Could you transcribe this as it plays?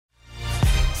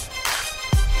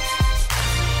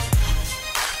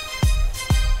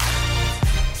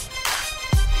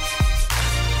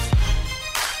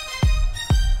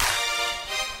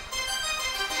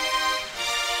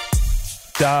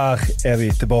Der vi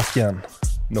tilbake igjen.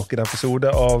 Nok en episode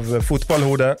av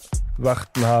Fotballhodet.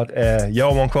 Verten her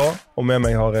Jarman Kvar, og med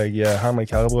meg har jeg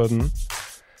Henrik Herrebrøden.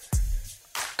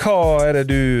 Hva det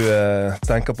du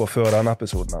tenker på før denne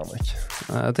episoden, Henrik?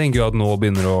 Jeg tenker jo at nå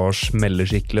begynner det å smelle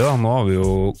skikkelig da. Nå har vi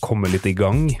jo kommet litt i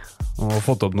gang, og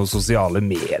fått opp noen sosiale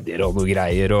medier og noe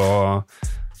greier, og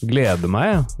gleder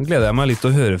jeg meg litt til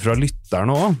å høre fra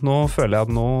lytterne også. Nå føler jeg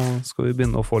at nå skal vi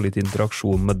begynne å få litt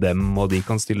interaksjon med dem, og de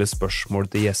kan stille spørsmål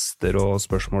til gjester og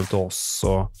spørsmål til oss.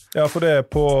 Og... Ja, for det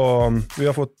på, vi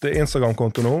har fått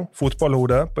Instagram-konto nå,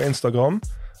 Fotballhodet på Instagram.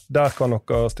 Der kan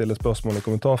dere stille spørsmål i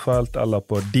kommentarfelt, eller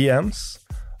på DMs.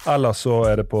 Eller så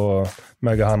det på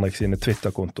meg og Henrik sine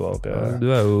Twitter-kontoer. Du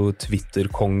jo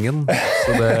Twitter-kongen,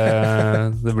 så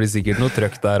det blir sikkert noe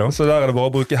trøkk der også. Så der det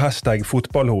bare å bruke hashtag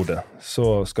fotballhode,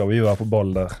 så skal vi være på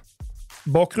ball der.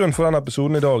 Bakgrunnen for denne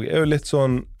episoden i dag jo litt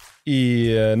sånn, i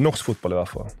norsk fotball i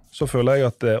hvert fall, så føler jeg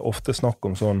at det ofte snakk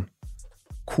om sånn,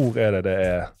 hvor det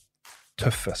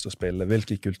tøffest å spille,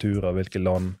 hvilke kulturer, hvilke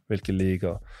land, hvilke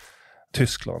liga.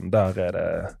 Tyskland, der det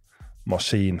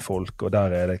maskinfolk, og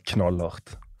der det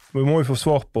knallhardt. Vi må jo få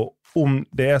svar på om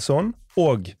det sånn,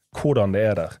 og hvordan det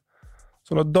der.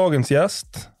 Så når dagens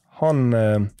gjest, han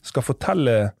skal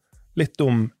fortelle litt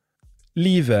om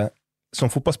livet som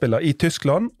fotballspiller i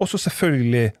Tyskland, og så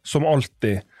selvfølgelig, som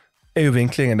alltid, jo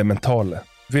vinklingen det mentale.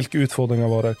 Hvilke utfordringer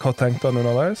var det? Hva tenkte han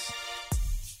underveis?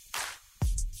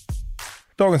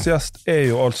 Dagens gjest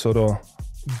jo altså da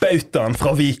bautaen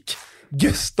fra Vik,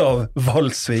 Gustav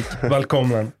Valsvik.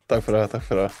 Velkommen. Takk for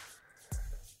det.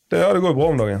 Det går bra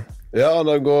om dagen. Ja,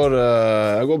 det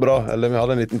går bra. Eller vi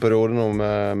hadde en liten periode nå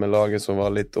med laget som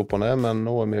var litt opp og ned, men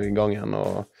nå vi i gang igjen.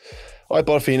 Og har et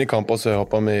par fine kamper, så jeg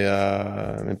håper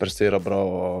vi presterer bra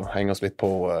og henger oss litt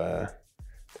på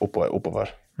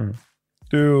oppover. Mm.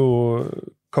 Du jo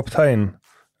kaptein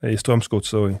i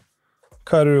Strømsgodset.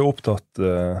 Hva du opptatt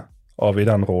av i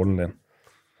den rollen din?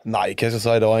 Nei, hva skal jeg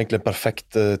si, det var egentlig et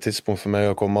perfekt tidspunkt for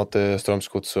meg å komme til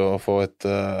Strømsgodset og få et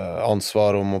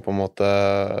ansvar om å på en måte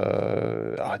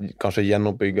kanskje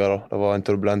gjenoppbygge. Da. Det var en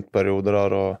turbulent periode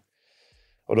der,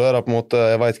 og da det på en måte,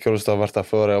 jeg vet ikke hvordan det har vært der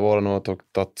før, jeg har vært nå og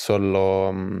tatt sølv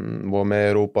og var med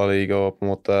i Europaliga og på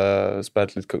en måte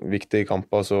spilt litt viktige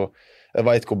kamper, så jeg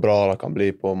vet hvor bra det kan bli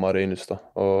på Marerittet da.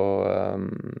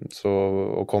 Og så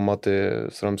å komme til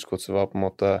Strømsgodset var på en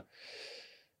måte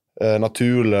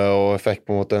naturlig, og jeg fikk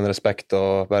på en måte en respekt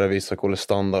og bare vise hvilken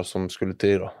standard som skulle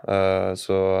til da.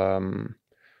 Så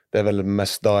det vel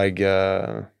mest da jeg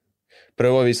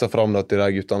prøver å vise frem da, til de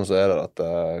guttene som der, at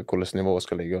hvordan nivået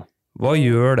skal ligge. Hva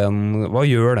gjør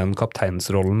den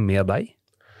kapteinsrollen med deg?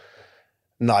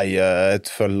 Nei, jeg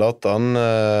føler at han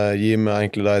gir meg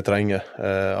egentlig det jeg trenger.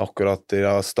 Akkurat i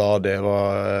det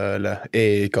stadiet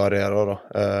i karrieren da.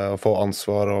 Å få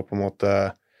ansvar og på en måte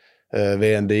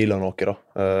ved en deal av noe da.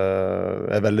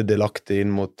 Jeg veldig delaktig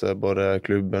inn mot både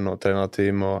klubben og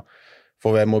trenerteam, og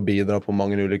får være med å bidra på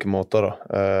mange ulike måter da.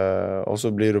 Og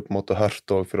så blir du på en måte hørt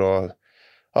også, for å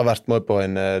ha vært med på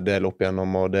en del opp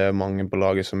igjennom, og det mange på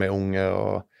laget som unge,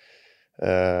 og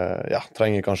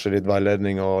trenger kanskje litt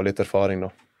veiledning og litt erfaring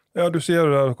da. Ja, du sier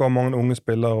jo at dere har mange unge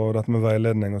spillere, og dette med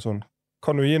veiledning og sånn.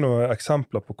 Kan du gi noen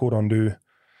eksempler på hvordan du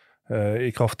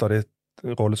i kraft av ditt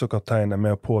rolle som kaptein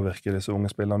med å påvirke disse unge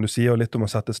spillerne? Du sier jo litt om å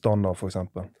sette standard, for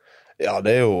eksempel. Ja,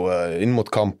 det jo inn mot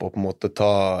kamp og på en måte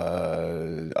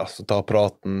ta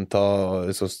praten,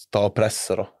 ta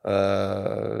presset da.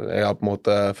 Jeg har på en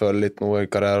måte følt litt noe i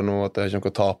karrieren nå, at jeg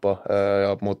ikke kan tape. Jeg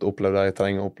har på en måte opplevd det jeg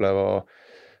trenger å oppleve,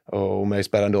 og om jeg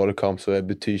spiller en dårlig kamp, så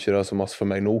betyr ikke det så masse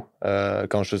for meg nå.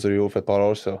 Kanskje som det gjorde for et par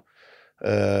år siden.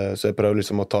 Så jeg prøver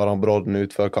liksom å ta den brodden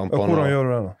ut før kampen. Og hvordan gjør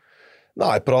du det da?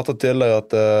 Nei, jeg prater til deg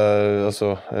at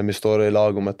vi står i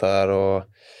lag om dette her, og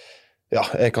ja,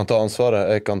 jeg kan ta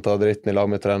ansvaret, jeg kan ta dritten i lag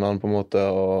med treneren på en måte,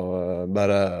 og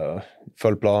bare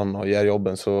følge planen og gjøre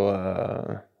jobben, så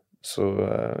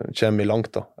kommer vi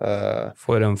langt da.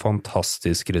 For en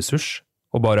fantastisk ressurs,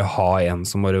 å bare ha en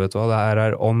som bare vet hva, det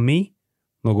her on me,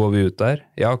 nå går vi ut der,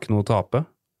 jeg har ikke noe å tape,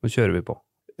 nå kjører vi på.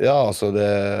 Ja, altså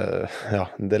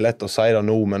det lett å si det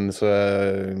nå, men så,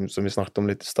 som vi snakket om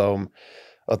litt i sted om,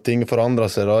 at ting forandrer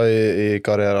seg da i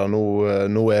karrieren.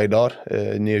 Nå jeg der,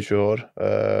 29 år.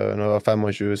 Når jeg var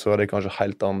 25, så var det kanskje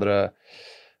helt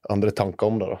andre tanker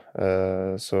om det da.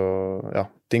 Så ja,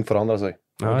 ting forandrer seg.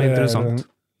 Ja, interessant.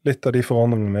 Litt av de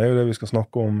forandringene jo det vi skal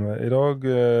snakke om i dag.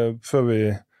 Før vi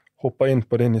hopper inn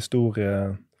på din historie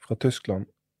fra Tyskland.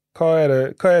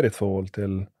 Hva ditt forhold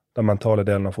til den mentale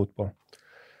delen av fotball?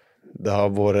 Det har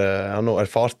vært, jeg har nå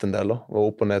erfart en del da, var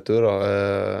opp- og nedturer,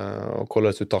 og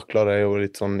hvordan du takler det jo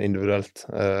litt sånn individuelt.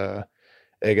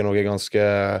 Jeg noe ganske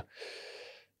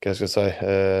hva skal jeg si,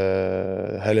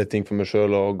 heller ting for meg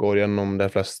selv og går gjennom de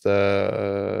fleste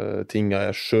tingene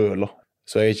jeg selv.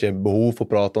 Så jeg har ikke behov for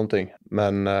å prate om ting.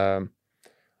 Men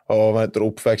etter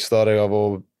oppvekst der jeg har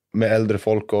vært med eldre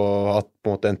folk og hatt på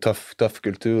en måte en tøff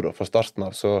kultur fra starten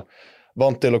av, så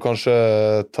vant til å kanskje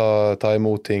ta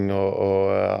imot ting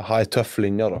og ha en tøff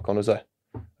linje, da, kan du si.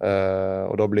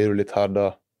 Og da blir du litt herda,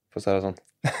 for å si det sånn.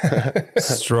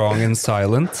 Strong and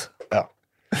silent. Ja,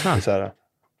 jeg ser det.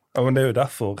 Ja, men det er jo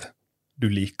derfor du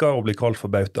liker å bli kalt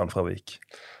for Bautaen fra Vik.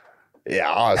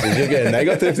 Ja, altså, ikke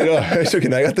negativt i det.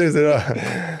 Ikke negativt i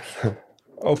det.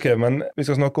 Ok, men vi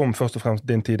skal snakke om først og fremst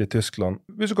din tid i Tyskland.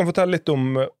 Hvis du kan fortelle litt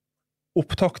om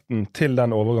opptakten til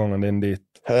den overgangen din dit?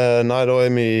 Nei, da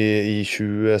er vi i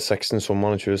 2016,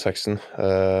 sommeren 2016.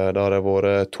 Da har jeg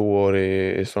vært 2 år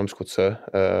i Strømsgodset.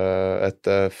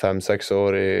 Etter 5-6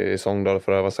 år i Sogndal,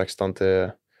 fra jeg var 16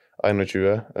 til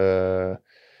 21.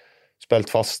 Spilt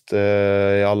fast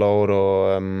i alle år og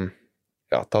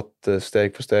tatt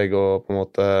steg for steg, og på en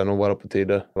måte nå var det på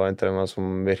tide. Det var en trener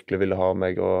som virkelig ville ha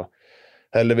meg, og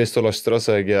heldigvis så løste det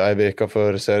seg en veka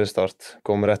før seriestart.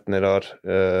 Kom rett ned der,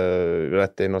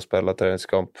 rett inn og spille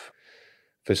treningskamp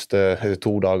første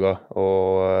 2 dager,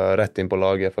 og rett inn på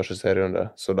laget første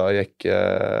serierunde. Så da gikk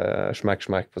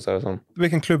smekk, for å si det sånn.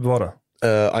 Hvilken klubb var det?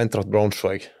 Eintracht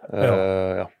Braunschweig.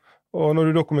 Ja. Og når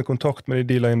du da kom i kontakt med de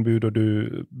dealer-innbud, og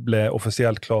du ble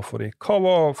offisielt klar for dem, hva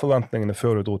var forventningene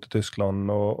før du dro til Tyskland,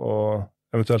 og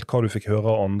eventuelt hva du fikk høre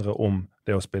av andre om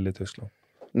det å spille i Tyskland?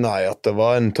 Nei, at det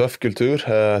var en tøff kultur,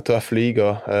 tøff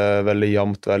liga, veldig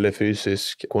jevnt, veldig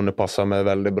fysisk, kunne passe meg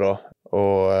veldig bra.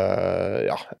 Og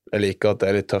jeg liker at det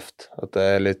er litt tøft, at det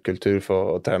er litt kultur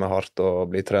for å trene hardt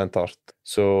og bli trent hardt.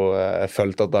 Så jeg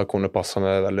følte at det kunne passe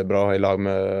meg veldig bra i lag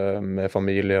med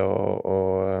familie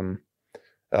og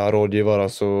rådgivere,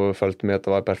 så følte vi at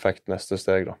det var et perfekt neste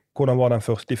steg da. Hvordan var de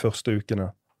første ukene?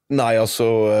 Nei, altså,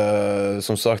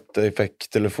 som sagt, jeg fikk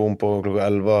telefon på klokka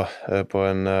 11 på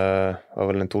var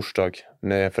vel en torsdag,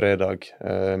 ned fredag,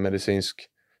 medisinsk.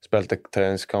 Spilte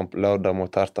treningskamp lørdag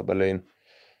mot Hertha Berlin.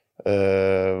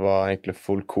 Var egentlig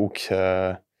full kok.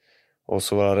 Og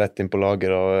så var det rett inn på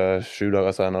lager da, 7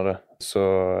 dager senere. Så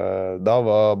da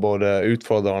var både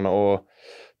utfordrende og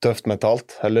tøft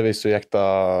mentalt. Heldigvis så gikk det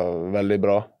veldig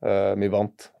bra. Vi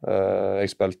vant.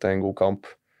 Jeg spilte en god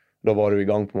kamp. Da var du i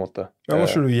gang på en måte. Ja, var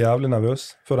ikke du jævlig nervøs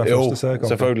før den første seriekampen? Jo,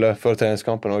 selvfølgelig. Før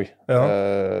treningskampen også. Ja.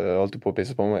 Holdt du på å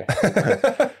pisse på meg.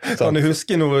 Kan du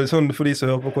huske noe, sånn for de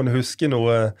som hører på, kan du huske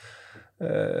noe,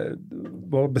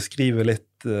 bare beskrive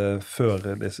litt før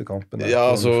disse kampene?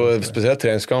 Ja, altså, spesielt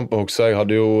treningskampen også. Jeg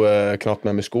hadde jo knapt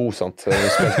med meg sko, sant?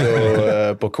 Jeg spilte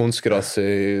jo på kunstgras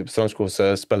i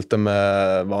Strømsgodset, spilte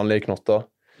med vanlige knotter.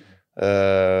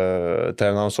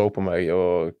 Treneren så på meg,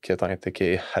 og jeg tenkte, hva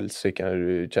i helsike,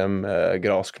 du kommer med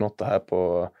grasknotter her på,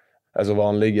 altså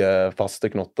vanlige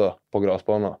faste knotter på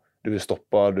grasbanen. Du er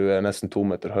stoppet, du er nesten 2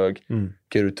 meter høy.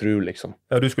 Hva du tror, liksom.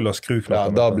 Ja, du skulle ha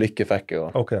skruknotter. Ja, da blikket fikk jeg.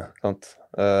 Okay. Sant?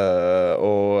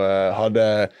 Og hadde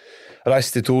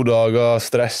reist i 2 dager,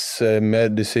 stress,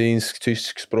 medisinsk,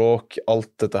 tysk språk,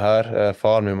 alt dette her.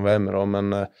 Far min var med,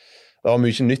 men det var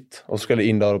mye nytt, og så skulle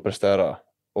jeg inn der og prestere.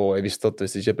 Og jeg visste at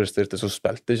hvis jeg ikke presterte, så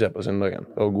spilte jeg ikke på søndagen.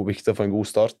 Det var viktig for en god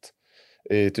start.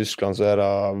 I Tyskland så det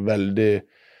veldig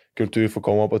kultur for å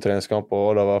komme på treningskamp,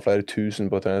 og det var flere tusen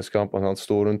på treningskamp, og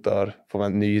stod rundt der,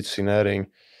 forvent ny signering.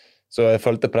 Så jeg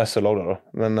følte presset lå der da.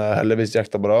 Men heldigvis gikk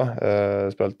det bra.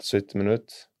 Spilte 70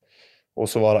 minutter.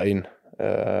 Og så var det inn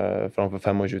framfor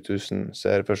 25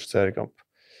 000 første seriekamp.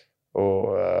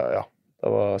 Og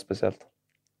det var spesielt.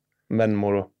 Men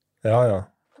moro. Ja, ja.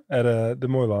 Det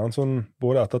må jo være en sånn,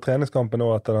 både etter treningskampen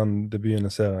og etter den debuten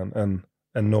i serien, en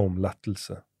enorm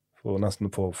lettelse for nesten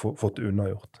å få fått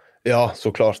unnagjort. Ja,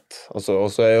 så klart. Altså,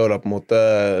 og så jo det på en måte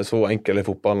så enkelt i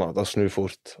fotballen at det snur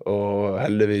fort, og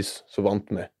heldigvis så vant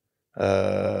vi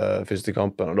første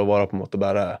kampen, og da var det på en måte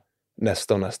bare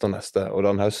neste og neste og neste, og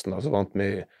den høsten da, så vant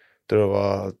vi, jeg tror det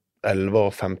var 11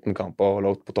 og 15 kamper og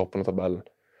lå på toppen av tabellen.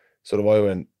 Så det var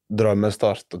jo en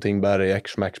drømmestart, og ting bare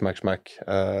gikk smekk.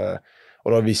 Og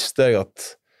da visste jeg at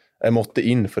jeg måtte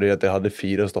inn fordi at jeg hadde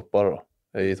 4 stoppere da,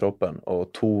 i troppen,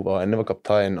 og 2 var, ene var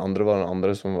kaptein, andre var den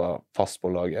andre som var fast på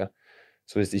laget.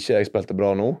 Så hvis ikke jeg spilte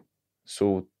bra nå,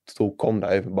 så kom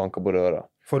de banka på døra.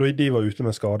 For de var ute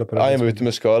med skade på det? En var ute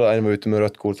med skade, en var ute med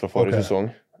rødt kort fra forrige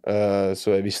sesong.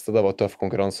 Så jeg visste det var tøff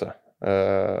konkurranse.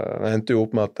 Jeg endte jo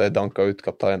opp med at jeg danket ut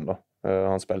kapteinen da.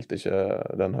 Han spilte ikke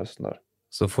den høsten der.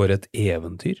 Så for et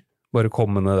eventyr. Bare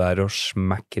komme ned der og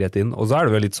smekke rett inn. Og så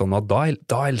det vel litt sånn at da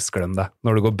elsker de det,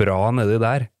 når det går bra nedi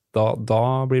der. da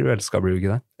blir du elsket, blir du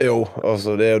ikke det? Jo,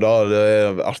 altså det jo da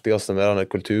det artigste med denne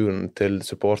kulturen til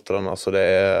supporterne. Altså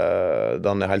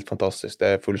den helt fantastisk.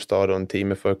 Det full stadion, en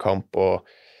time før kamp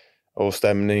og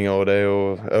stemning, og det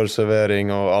jo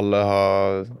ølservering, og alle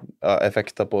har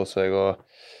effekter på seg, og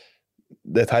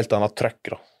det et helt annet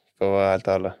trøkk, da, for å være helt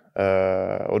ærlig.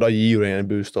 Og da gir jo en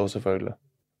boost også, selvfølgelig.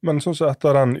 Men sånn som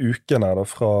etter den uken her da,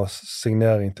 fra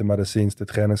signering til medisinsk til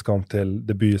treningskamp til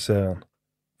debut i serien,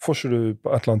 får ikke du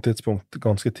på et eller annet tidspunkt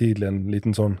ganske tidlig en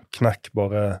liten sånn knekk,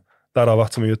 bare der det har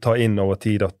vært så mye å ta inn over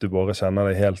tid at du bare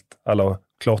kjenner deg helt, eller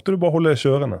klarte du bare å holde deg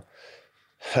kjørende?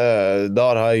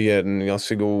 Der har jeg en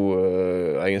ganske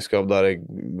god egenskap der jeg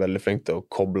er veldig flink til å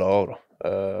koble av, da.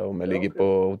 Om jeg ligger på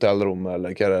hotellrommet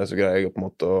eller hva det så greier jeg på en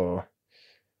måte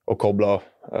å koble av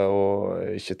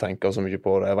og ikke tenke så mye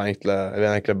på det. Jeg vil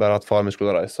egentlig bare at far min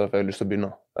skulle reise, for jeg har lyst til å begynne.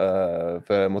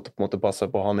 For jeg måtte på en måte passe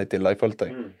på han i tillegg, følte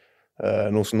jeg.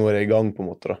 Nå er jeg i gang, på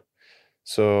en måte, da.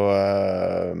 Så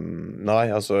nei,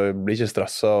 altså jeg blir ikke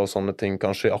stresset og sånne ting,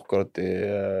 kanskje akkurat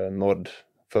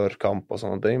før kamp og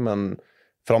sånne ting, men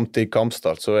frem til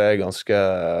kampstart så er jeg ganske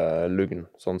lugn,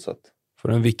 sånn sett. For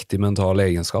en viktig mental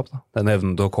egenskap, da. Den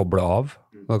evnen til å koble av.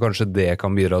 Og kanskje det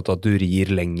kan bidra til at du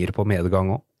rir lenger på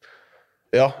medgang også?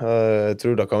 Ja, jeg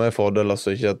tror det kan være fordel,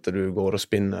 altså ikke at du går og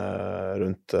spinner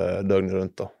rundt døgnet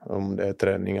rundt, da, om det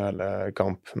trening eller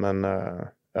kamp, men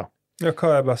ja. Ja,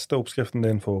 hva beste oppskriften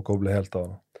din for å koble helt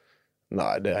av?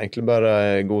 Nei, det egentlig bare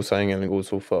en god seng eller en god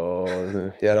sofa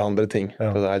og gjøre andre ting,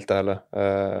 for å være helt ærlig.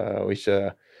 Og ikke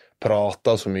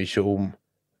prate så mye om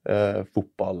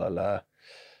fotball eller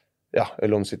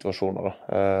om situasjoner, da.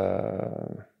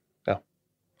 Ja.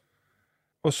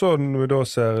 Og så når vi da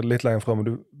ser litt lenger frem,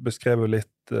 du beskrev jo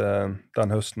litt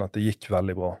den høsten at det gikk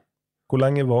veldig bra. Hvor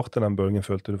lenge varte den bølgen,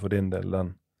 følte du for din del,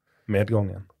 den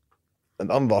medgangen?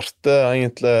 Den varte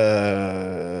egentlig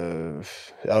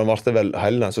den varte vel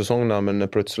hele den sesongen, men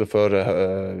plutselig før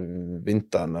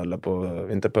vinteren eller på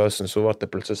vinterpausen så ble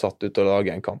det plutselig satt ut av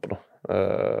laget en kamp, da.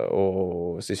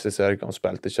 Og siste seriekamp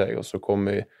spilte ikke jeg, og så kom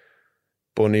vi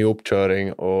på ny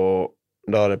oppkjøring, og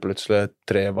da det plutselig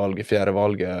fjerde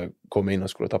valget kom inn og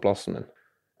skulle ta plassen min.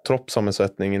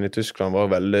 Troppsammensetningen i Tyskland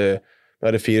var veldig, vi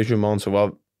hadde 24 mann som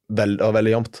var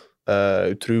veldig jevnt.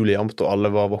 Utrolig jevnt, og alle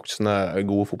var voksne,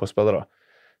 gode fotballspillere.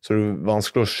 Så det var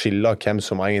vanskelig å skille hvem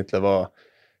som egentlig var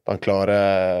den klare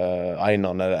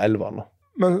eineren eller elveren.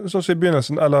 Men sånn som i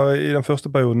begynnelsen, eller i den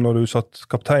første perioden når du satt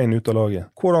kaptein ut av laget,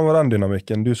 hvordan var den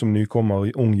dynamikken? Du som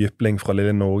nykommer, ung jypling fra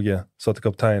lille Norge, satt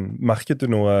kaptein. Merket du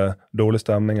noe dårlig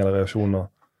stemning eller reaksjoner?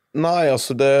 Nei,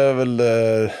 altså det vel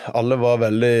alle var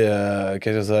veldig hva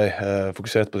skal jeg si,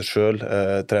 fokusert på seg selv.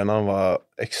 Treneren var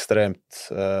ekstremt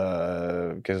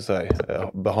hva skal jeg si,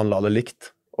 behandlet alle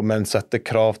likt, men sette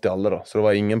krav til alle, da. Så det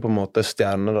var ingen på en måte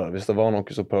stjerner der. Hvis det var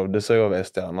noen som prøvde seg å være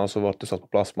stjerner, så ble du satt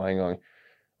på plass med en gang.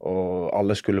 Og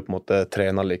alle skulle på en måte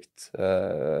trene likt,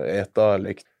 ete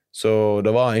likt. Så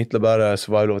det var egentlig bare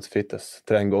survival of the fittest.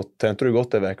 Trente du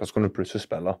godt en vek, så kunne du plutselig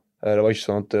spille. Det var ikke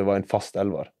sånn at det var en fast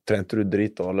elver. Trente du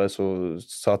drit og alle, så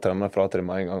sa treneren fra til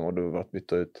meg en gang, og du ble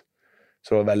byttet ut.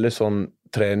 Så det var veldig sånn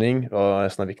trening, var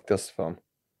nesten det viktigste for han.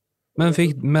 Men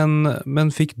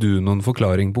fikk du noen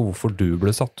forklaring på hvorfor du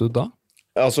ble satt ut da?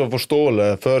 Altså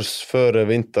forståelig før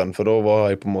vinteren, for da var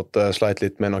jeg på en måte sleit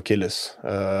litt med en Achilles,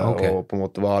 og på en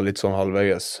måte var litt sånn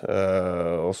halvveges.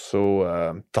 Og så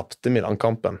tappte vi den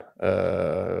kampen,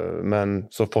 men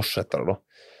så fortsetter det da.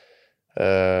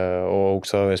 Og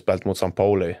så har vi spilt mot St.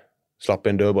 Pauli, slapp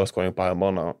inn dødballskåring på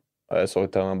hjemmebane, og jeg så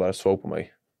til han bare så på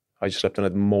meg. Jeg har ikke slept inn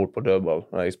et mål på dødball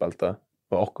når jeg spilte,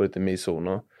 det var akkurat i min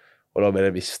zone, og da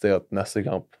visste jeg at neste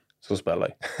kamp så spiller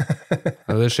jeg.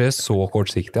 Det skjer så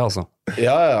kortsiktig, altså.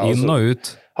 Ja, altså, inn og ut.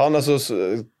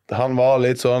 Han var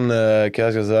litt sånn, hva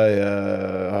skal jeg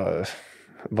si,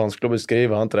 vanskelig å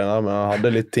beskrive han trener, men han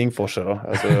hadde litt ting for seg da.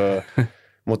 Altså,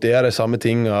 måtte gjøre de samme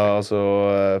ting, altså,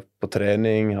 på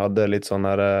trening, hadde litt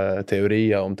sånne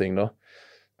teorier om ting da.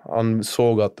 Han så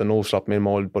at nå slapp min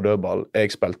mål på dødball,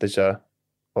 jeg spilte ikke,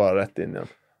 og var rett inn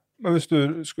igjen. Men hvis du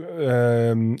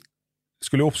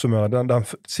skulle oppsummere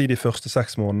si de første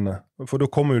 6 månedene, for da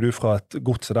kommer jo du fra et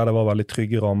godse der det var veldig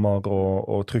trygge rammer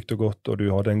og trygt og godt, og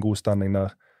du hadde en god standing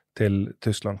der til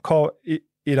Tyskland. Hva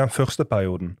i den første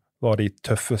perioden var de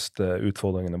tøffeste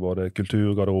utfordringene, både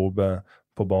kultur, garderobe,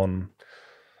 på banen?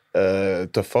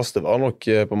 Tøffeste var nok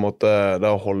på en måte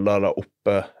det å holde deg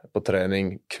oppe på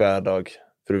trening hver dag,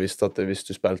 for du visste at hvis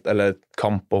du spilte, eller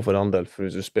kamper for den del, for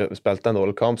hvis du spilte en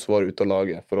dårlig kamp, så var du ute av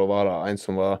laget, for å være en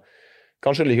som var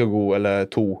kanskje like god, eller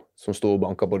 2 som stod og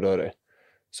banket på døra.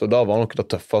 Så da var nok det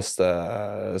tøffeste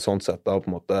sånn sett, da på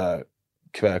en måte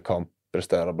hver kamp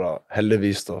prestere bra.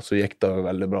 Heldigvis da, så gikk det jo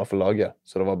veldig bra for laget,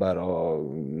 så det var bare å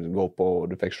gå på, og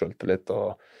du fikk selvtillit,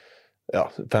 og ja,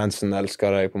 fansen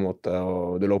elsker deg på en måte,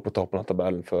 og du lå på toppen av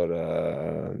tabellen før,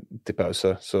 til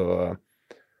pause, så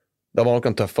det var nok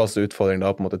den tøffeste utfordringen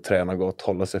da, på en måte trene godt,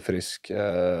 holde seg frisk,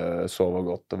 sove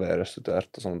godt og være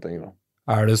resultert og sånne ting da.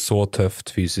 Det så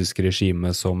tøft fysisk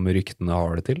regime som ryktene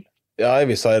har det til? Ja, jeg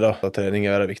vil si det. Trening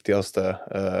er det viktigste.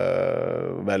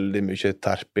 Veldig mye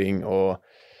terping, og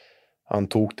han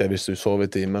tok det hvis du sov i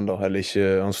timen da, eller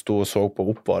ikke. Han stod og så på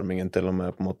oppvarmingen til og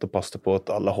med, på en måte passte på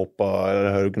at alle hoppet,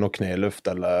 eller hørte noe kneluft,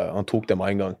 eller han tok det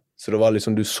med en gang. Så det var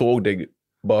liksom, du så deg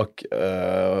bak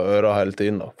øra hele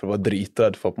tiden da, for du var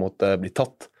dritredd for å på en måte bli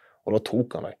tatt, og da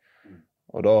tok han deg.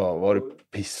 Og da var du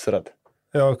pissredd.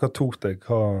 Ja, hva tok deg?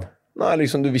 Nei,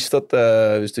 liksom du visste at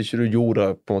hvis ikke du gjorde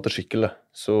det på en måte skikkelig,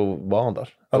 så var han der.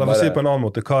 Eller for å si på en annen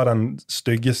måte, hva den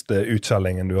styggeste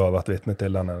utskjellingen du har vært vitne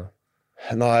til denne?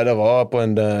 Nei, det var på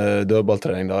en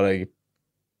dødballtrening der jeg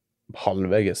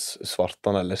halvveges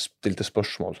svartan eller stilte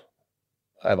spørsmål.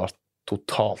 Jeg var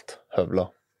totalt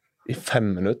høvla i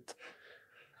 5 minutter.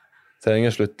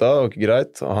 Treningen slutta, og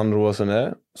greit, og han roet seg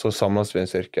ned, så samlet vi en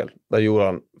sirkel. Det gjorde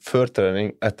han før trening,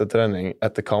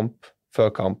 etter kamp, før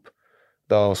kamp.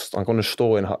 Han kunne stå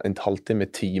i en halvtime,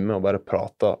 time og bare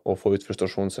prate og få ut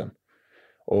frustrasjonen sin.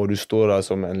 Og du står der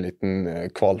som en liten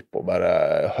kvalp og bare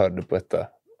hørte på etter.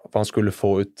 For han skulle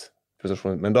få ut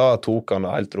frustrasjonen. Men da tok han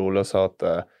det helt rolig og sa at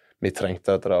vi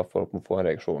trengte etter det for å få en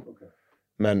reaksjon.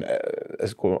 Men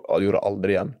jeg gjorde det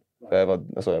aldri igjen. Jeg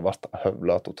ble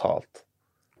høvlet totalt.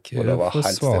 Og det var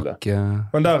helt stille.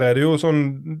 Men der er det jo sånn,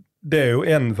 det er jo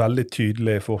en veldig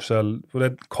tydelig forskjell, for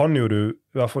det kan jo du,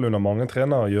 i hvert fall under mange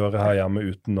trenere, gjøre her hjemme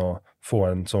uten å få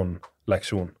en sånn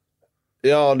leksjon.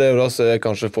 Ja, det er jo da som er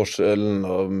kanskje forskjellen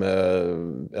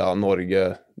med Norge,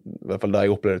 i hvert fall det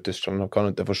jeg opplevde i Tyskland. Det kan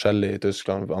jo ikke forskjellig i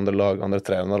Tyskland, andre lag, andre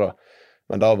trenere.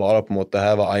 Men da var det på en måte,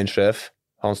 her var en sjef,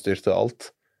 han styrte alt.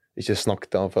 Ikke snakk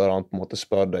til han før han på en måte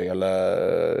spør deg,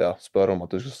 eller spør om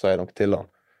at du skal si noe til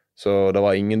han. Så det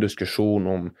var ingen diskusjon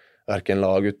om hverken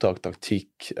laguttak,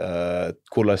 taktikk,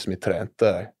 hvordan vi trente,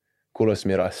 hvordan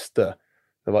vi reiste.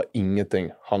 Det var ingenting.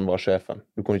 Han var sjefen.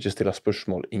 Du kunne ikke stille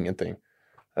spørsmål, ingenting.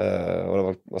 Og det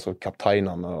var altså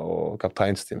kapteinene og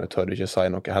kapteinsteamet tørde ikke si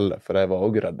noe heller, for de var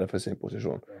også redde for sin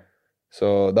posisjon. Så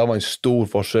det var en stor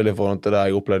forskjell i forhold til det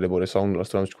jeg opplevde både i Sogndal og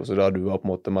Strømskog, så der du var på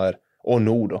en måte mer, og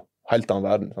nå da, helt annen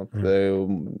verden. Sant? Det er jo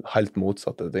helt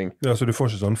motsatte ting. Ja, så du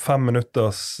får ikke sånn 5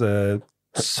 minutters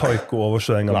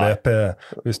psyko-overkjøring av BP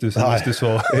hvis du så. Nei,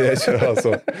 jeg ikke det,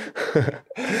 altså.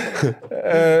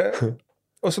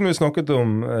 Og som vi snakket om,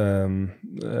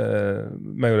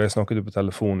 meg og deg snakket på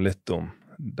telefon litt om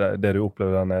det du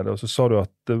opplevde der nede, og så sa du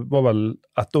at det var vel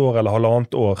 1 år eller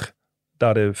 1,5 år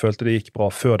der de følte det gikk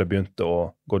bra før det begynte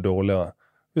å gå dårligere.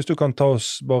 Hvis du kan ta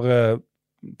oss bare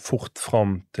fort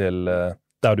fram til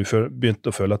der du begynte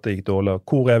å føle at det gikk dårligere.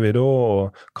 Hvor er vi da,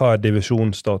 og hva er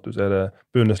divisjonsstatus? Er det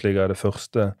Bundesliga, er det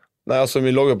første? Nei, altså vi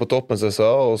lå jo på toppen, som jeg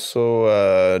sa, og så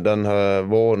den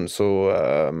våren så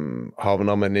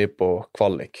havna vi ned på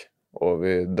kvalik, og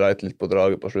vi dreit litt på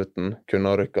draget på slutten,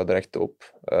 kunne rykka direkte opp,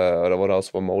 og det var det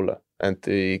som var målet. Endte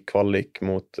i kvalik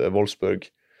mot Valsvik.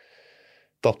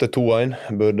 Tapte 2-1.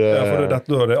 Ja, for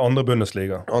dette er det andre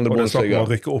Bundesliga. Og det er snakk om å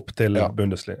rykke opp til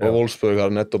Bundesliga. Ja. Og Wolfsburg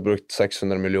hadde nettopp brukt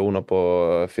 600 millioner på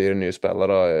 4 nye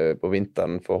spillere på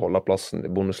vinteren for å holde plassen i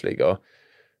Bundesliga.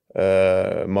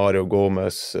 Mario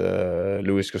Gomez,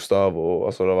 Luis Gustav,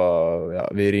 altså det var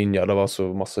Virinha, det var så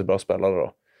masse bra spillere da.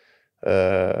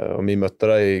 Og vi møtte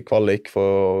dem i kvalik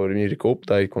for å rykke opp,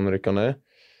 de kunne rykke ned.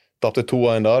 Tapte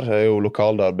 2-1 der, det er jo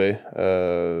lokalderby,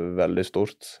 veldig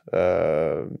stort.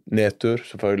 Nedtur,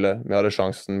 selvfølgelig. Vi hadde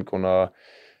sjansen, kunne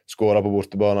skåre på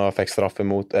bortebane, fikk straffe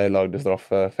mot, jeg lagde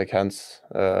straffe, fikk hands.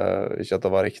 Ikke at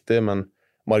det var riktig, men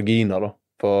marginer da,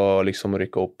 for liksom å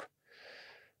rykke opp.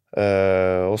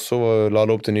 Og så la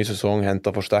det opp til ny sesong,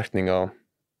 hentet forsterkninger,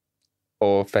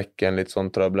 og fikk en litt sånn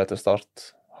trøbbel etter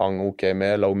start. Hang ok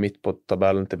med, la midt på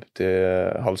tabellen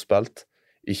til halvspilt.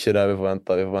 Ikke det vi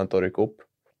forventet å rykke opp.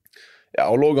 Ja,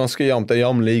 og lå ganske jevnt. Det er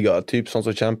jevn liga, typ sånn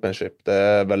som championship. Det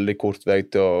er veldig kort vei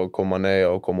til å komme ned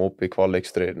og komme opp i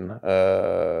kvalikstriden.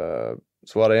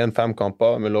 Så var det 5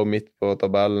 kamper, vi lå midt på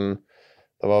tabellen.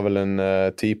 Det var vel en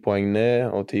 10 poeng ned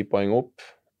og 10 poeng opp.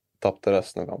 Tappte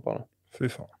resten av kampene. Fy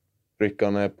faen.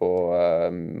 Rykket ned på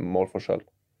målforskjell.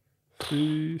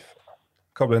 Fy faen.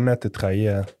 Hva ble ned til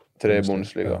 3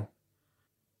 Bundesliga.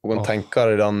 Og kan tenke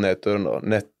deg den nedturen da.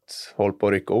 Nett holdt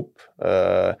på å rykke opp.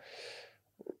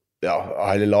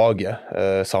 Hele laget,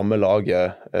 samme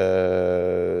laget,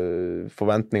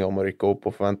 forventninger om å rykke opp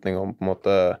og forventninger om på en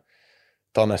måte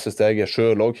ta neste steget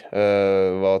selv også,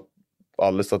 var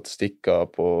alle statistikker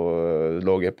på,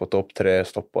 lå jeg på topp 3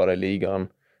 stopper i ligaen,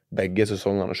 begge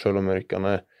sesongene, selv om jeg rykket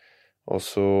ned. Og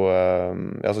så,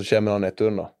 så kommer den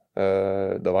nedturen da.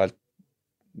 Det var helt,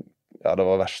 det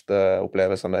var verste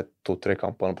opplevelsen, de 2-3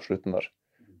 kampene på slutten der.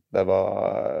 Det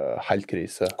var helt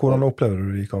krise. Hvordan opplevde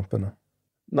du de kampene?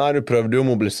 Nei, du prøvde jo å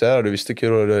mobilisere, du visste hva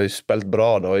du hadde spilt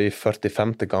bra da, i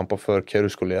 40-50 kamper før hva du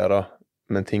skulle gjøre.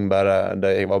 Men ting bare,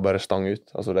 det var bare stang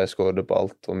ut. Altså, de skårde på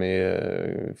alt, og vi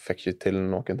fikk ikke til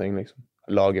noen ting, liksom.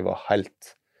 Laget var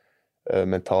helt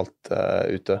mentalt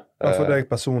ute. Men for deg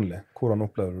personlig, hvordan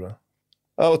opplevde du det?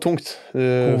 Det var tungt.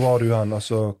 Hvor var du hen?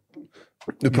 Altså,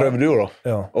 du prøvde jo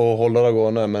da, å holde det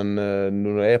gående, men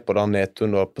når du på den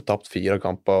nedturen, du har tapt 4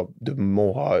 kamper, du må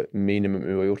ha minimum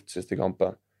uavgjort siste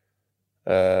kampen.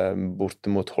 Borte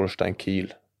mot Holstein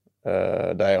Kiel.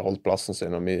 De har holdt plassen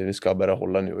sin, og vi skal bare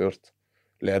holde en uavgjort.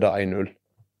 Leder 1-0.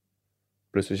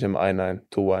 Plutselig kommer 1-1,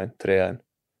 2-1, 3-1,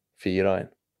 4-1.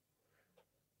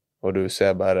 Og du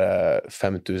ser bare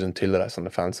 5000 tilreisende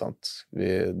fans, sant?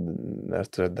 Vi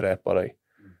dreper deg.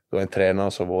 Du har en trener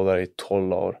som var der i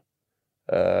 12 år.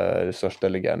 Den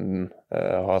største legenden.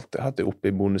 Har alltid hatt det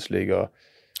oppe i Bundesliga.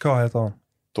 Hva heter han?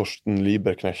 Torsten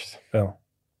Lieberknecht. Ja.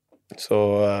 Så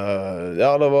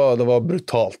det var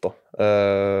brutalt da.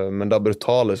 Men det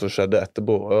brutale som skjedde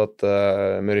etterpå var at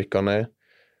vi rykket ned.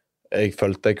 Jeg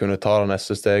følte jeg kunne ta det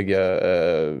neste steget.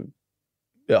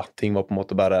 Ting var på en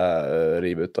måte bare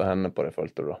rive ut av hendene på det,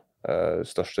 følte du da.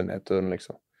 Største nedturen,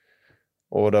 liksom.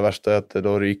 Og det verste at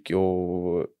da ryker jo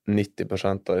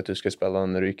 90% av de tyske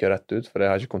spillerne ryker rett ut, for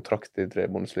de har ikke kontrakt i 3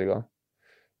 Bundesliga.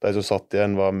 De som satt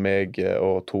igjen var meg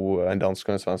og en dansk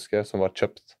og en svenske som var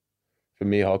kjøpt. For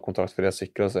vi har kontrakt for de har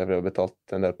sikret seg, for de har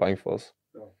betalt en del poeng for oss.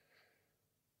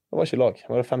 Det var ikke lag,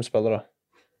 det var 5 spillere.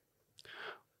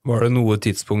 Var det noe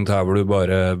tidspunkt her hvor du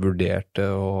bare vurderte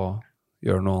å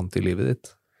gjøre noe annet i livet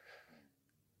ditt?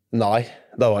 Nei,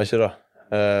 det var ikke det.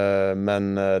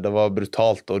 Men det var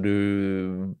brutalt, og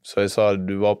så jeg sa,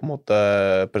 du var på en måte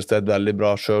prestert veldig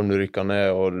bra selv om du rykket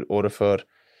ned, og året før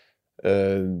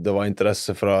det var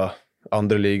interesse fra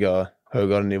andre liga,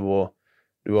 høyere nivå.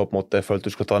 Du var på en måte, jeg følte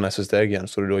du skulle ta neste steg igjen,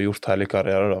 så du har gjort hele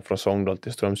karrieren da, fra Sogndal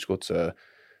til Strømsgodset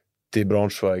til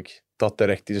Braunschweig, tatt det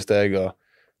riktige steget.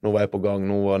 Nå var jeg på gang,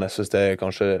 nå var neste steg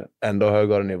kanskje enda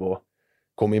høyere nivå.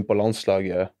 Kom inn på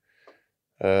landslaget,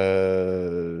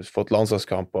 fått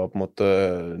landslagskamper, på en måte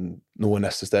noe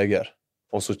neste steg her.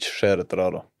 Og så skjer det til det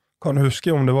da. Kan du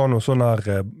huske om det var noe sånn her,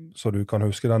 så du kan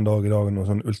huske den dag i dag, noe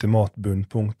sånn ultimat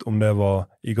bunnpunkt, om det var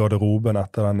i garderoben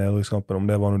etter den nedrykkskampen, om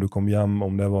det var når du kom hjem,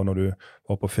 om det var når du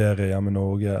var på ferie hjemme i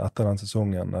Norge etter den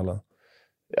sesongen, eller?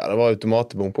 Ja, det var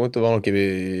ultimat bunnpunkt, det var noe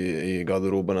i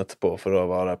garderoben etterpå, for da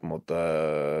var det på en måte,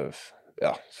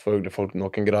 selvfølgelig folk,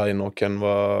 noen greier,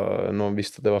 noen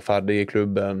visste at det var ferdig i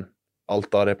klubben,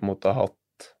 alt av det på en måte har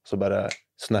hatt, så bare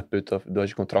snapp ut, du har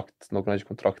ikke kontrakt, noen har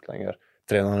ikke kontrakt lenger.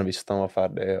 Trenerne visste han var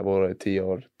ferdig, jeg var i 10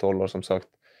 år, 12 år som sagt.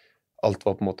 Alt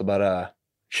var på en måte bare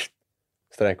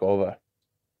strek over.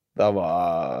 Det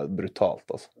var brutalt,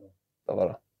 altså. Det var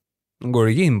det. Går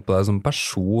det ikke inn på deg som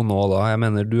person nå da? Jeg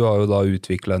mener, du har jo da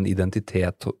utviklet en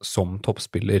identitet som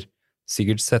toppspiller.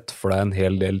 Sikkert sett for deg en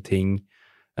hel del ting.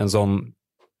 En sånn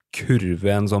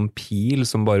kurve, en sånn pil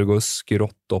som bare går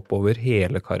skrått opp over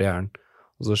hele karrieren.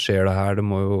 Og så skjer det her, det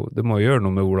må jo gjøre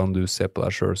noe med hvordan du ser på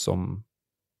deg selv som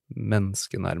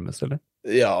menneske nærmest, eller?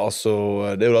 Ja, altså,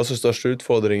 det er jo altså største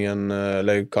utfordringen,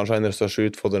 eller kanskje en av de største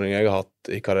utfordringene jeg har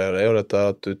hatt i karriere, er jo dette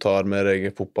at du tar med deg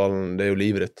fotballen, det er jo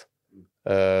livet ditt.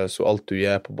 Så alt du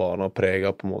gjør på banen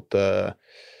preger på en måte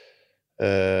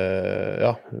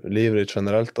livet ditt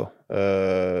generelt da.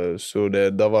 Så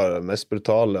det var det mest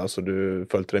brutale, altså du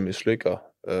følte deg mislykket,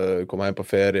 kom hjem på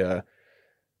ferie,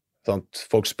 sant?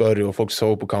 Folk spør jo, folk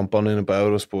så på kampene inne på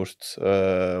Eurosport,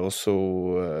 og så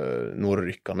når du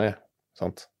rykker ned,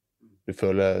 sant? Du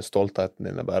føler stoltheten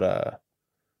din er bare,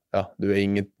 du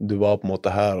var på en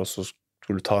måte her, og så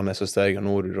skulle du ta neste steg, og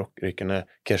nå du rykker ned,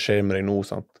 hva skjer med deg nå,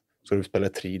 sant? Skal du spille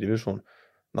 3-divisjon?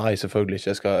 Nei, selvfølgelig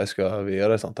ikke, jeg skal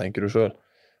videre, sant? Tenker du selv.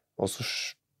 Og så,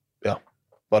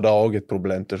 var det også et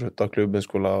problem til slutt, da klubben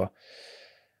skulle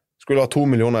ha 2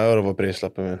 millioner euro på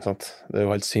prislappen min, sant? Det er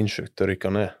jo helt sinnssykt å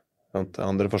rykke ned. Sant?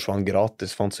 Andre forsvant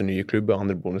gratis, fant seg nye klubber,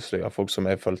 andre Bundesliga, folk som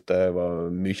jeg følte var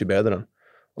mye bedre enn.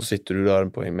 Og så sitter du der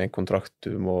med en kontrakt,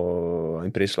 du må ha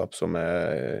en prislapp som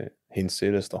er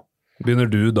hinsides da. Begynner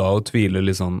du da å tvile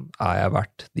litt sånn, er jeg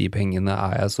verdt de pengene,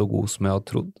 er jeg så god som jeg har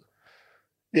trodd?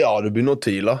 Ja, du begynner å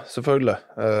tvile, selvfølgelig.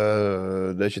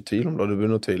 Det er ikke tvil om det, du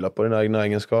begynner å tvile på dine egne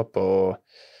egenskaper,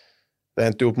 og det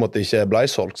endte jo på en måte ikke ble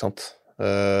solgt, sant?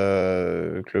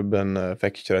 Klubben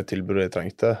fikk ikke det tilbudet de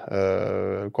trengte.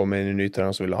 Kom inn i ny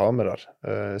trener som ville ha med der.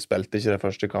 Spilte ikke de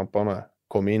første kampene,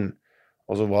 kom inn,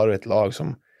 og så var det et lag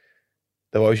som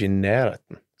det var jo ikke i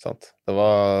nærheten, sant? Det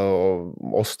var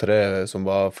oss tre som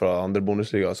var fra andre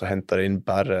Bundesliga, så hentet de inn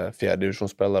bare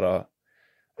fjerdedivisjonsspillere,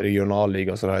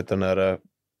 regionalliga, så det heter nede,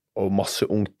 og masse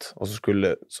ungt.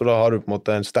 Så da har du på en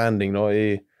måte en standing da,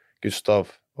 i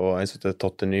Gustav og en som heter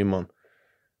Totte Nyman,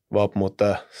 var på en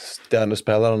måte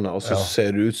stjernespillerne, og så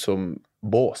ser det ut som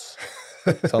bås.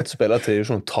 Sant? Spiller til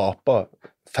divisjon, taper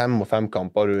 5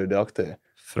 kamper du er delaktig i.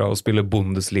 Fra å spille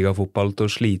Bundesliga-fotball til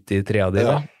å slite i tredje,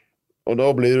 da. Og da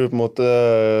blir du på en måte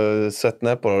sett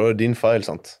ned på det, det er din feil,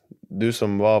 sant? Du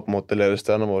som var på en måte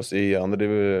ledestjernen vår i andre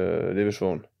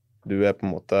divisjon, du er på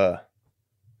en måte,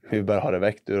 vi bare har det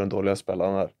vekk, du er den dårlige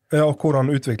spilleren her. Ja, og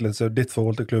hvordan utviklet seg ditt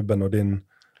forhold til klubben og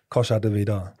hva skjedde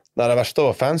videre? Nei, det verste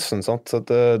var fansen, sant? Så at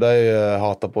de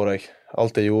hatet på deg.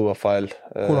 Alt jeg gjorde var feil.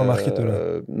 Hvordan merket du det?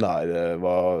 Nei, det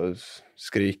var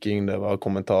skriking, det var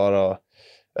kommentarer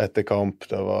etter kamp,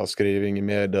 det var skriving i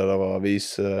medier, det var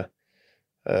aviser.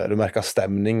 Du merket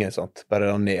stemningen, sant?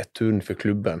 Bare den nedturen for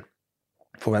klubben.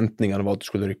 Forventningene var at du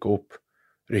skulle rykke opp,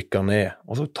 rykke ned,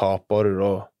 og så taper du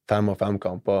da 5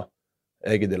 kamper.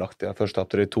 Jeg er delaktig. Først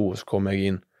tapte de 2, så kom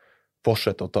jeg inn.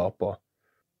 Fortsette å tape.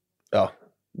 Ja,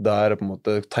 da er det på en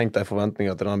måte, tenk deg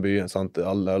forventninger til den byen, sant?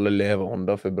 Alle lever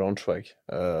hånda for Braunschweig.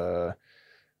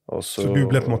 Så du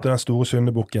ble på en måte den store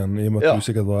syndebukken, i og med at du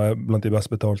sikkert var blant de best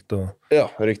betalt? Ja,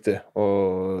 riktig.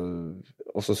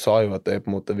 Og så sa jeg jo at jeg på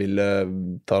en måte ville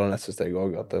ta det neste steg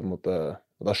også, at jeg på en måte,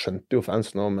 og da skjønte jo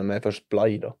fans nå, men når jeg først ble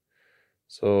da,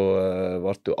 så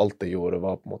ble det jo alt jeg gjorde,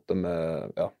 var på en måte med,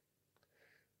 ja,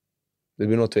 du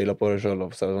begynner å tvile på deg selv,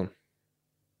 for å si det sånn.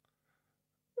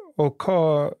 Og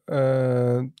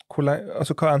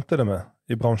hva endte det med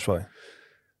i Braunschweig?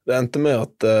 Det endte med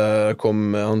at det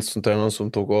kom han som trener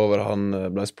som tok over, han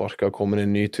ble sparket, kom inn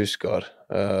en ny tysker.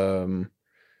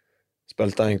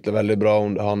 Spilte egentlig veldig bra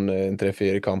under han i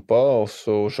 3-4 kamper, og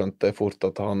så skjønte jeg fort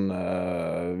at han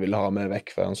ville ha mer vekk,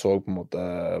 for han så på en måte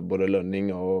både lønning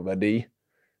og verdi.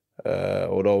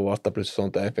 Og da var det plutselig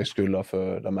sånn at jeg fikk skylda for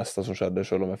det meste som skjedde,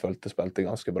 selv om jeg spilte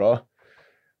ganske bra.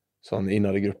 Sånn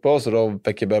innad i gruppa, så da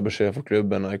fikk jeg bare beskjed fra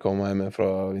klubben når jeg kom hjem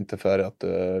fra vinterferie at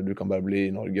du kan bare bli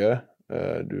i Norge,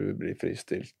 du blir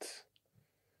fristilt.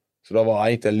 Så da var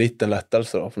egentlig litt en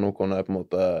lettelse da, for nå kunne jeg på en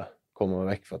måte komme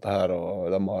meg vekk fra dette her,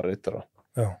 og det Marerittet da.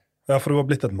 Ja, for det var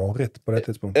blitt et Mareritt på det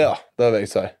tidspunktet. Ja, det vil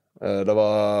jeg si. Det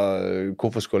var,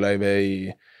 hvorfor skulle jeg være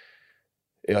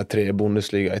i 3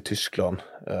 Bundesliga i Tyskland,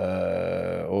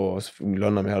 og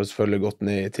lønna mi hadde selvfølgelig gått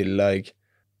ned i tillegg.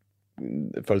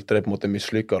 Jeg følte det på en måte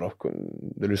mislykket da.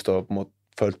 Det lyst til å på en måte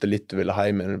følte litt du ville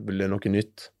hjem, men ville noe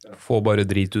nytt. Få bare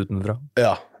drit utenfra.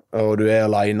 Ja, og du er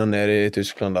alene nede i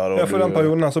Tyskland der. Ja, for den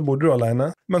perioden her så bodde du alene.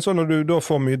 Men så når du da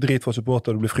får mye drit fra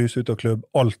supporter, du blir fryst ut av klubb,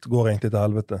 alt går egentlig til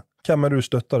helvete. Hvem er du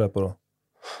støtter det på da?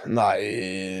 Nei,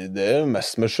 det er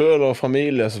mest meg selv og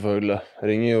familie selvfølgelig. Jeg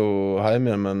ringer jo hjem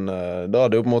igjen, men da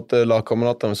hadde jo på en måte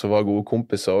lagkameratene som var gode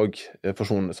kompiser også,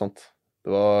 forsvunnet, sant? Det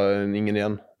var ingen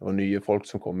igjen. Det var nye folk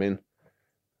som kom inn.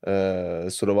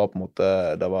 Så det var på en måte,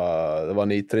 det var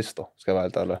nitrist da, skal jeg være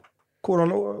helt ærlig.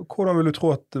 Hvordan vil du tro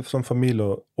at som familie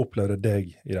opplevde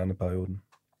deg i denne perioden?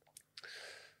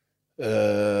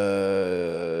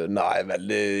 Nei,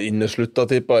 veldig innesluttet,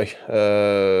 tipper jeg.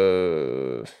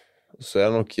 Så er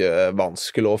det nok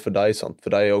vanskelig også for deg, sant?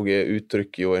 For deg også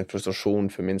uttrykker jo en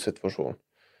frustrasjon for min situasjon.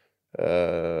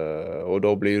 Og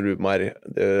da blir du mer,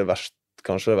 det er det verste,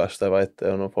 kanskje det verste jeg vet,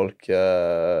 er når folk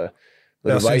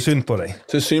synes synd på deg.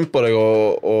 Synes synd på deg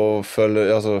og føler,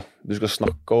 altså, du skal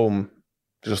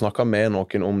snakke med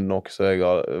noen om noe så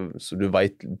du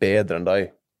vet bedre enn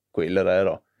deg hvor ille det er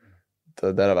da.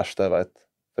 Det er det verste jeg vet.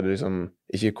 For det liksom,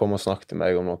 ikke kom og snakk til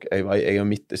meg om noe. Jeg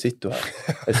sitter jo her.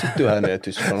 Jeg sitter jo her nede i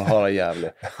Tyskland og har det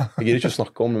jævlig. Jeg gidder ikke å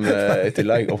snakke om det med i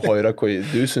tillegg og høre hva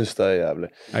du synes det er jævlig.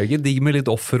 Er det ikke digg med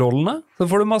litt offerrollene? Så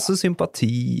får du masse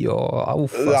sympati og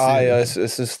Nei, jeg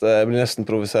synes det, jeg blir nesten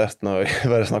provosert når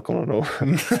jeg bare snakker om det nå.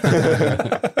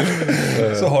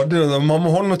 Så hadde du det, man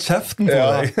må holde noe kjeften på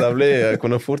deg. Ja, det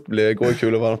kunne fort gå i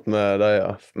kule varmt med deg,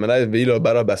 ja. Men jeg vil jo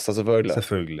bare det beste, selvfølgelig.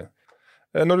 Selvfølgelig.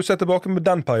 Når du ser tilbake med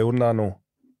den perioden der nå,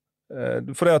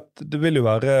 for det vil jo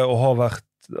være og har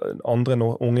vært andre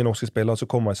unge norske spillere som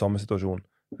kommer i samme situasjon.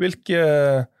 Hvilke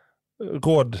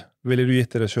råd ville du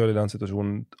gitt til deg selv i den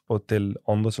situasjonen og til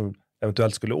andre som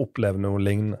eventuelt skulle oppleve noe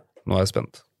lignende? Nå er jeg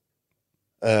spent.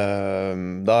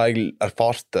 Da jeg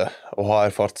erfarte og har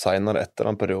erfart senere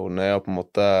etter den perioden er å på en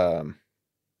måte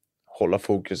holde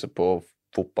fokuset på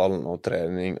fotballen og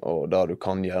trening og da du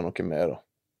kan gjøre noe mer da.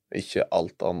 ikke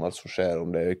alt annet som skjer,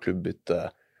 om det klubbbytte,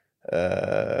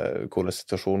 hvordan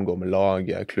situasjonen går med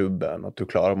laget, klubben, at du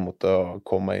klarer på en måte å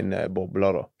komme inn i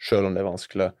bobler, da, selv om det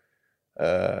vanskelig,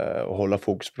 å holde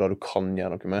fokus på det du kan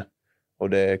gjøre noe med. Og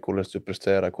det hvordan du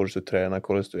presterer, hvordan du trener,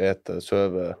 hvordan du eter,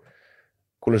 søver,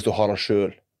 hvordan du har det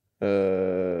selv.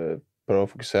 Prøve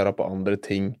å fokusere på andre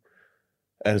ting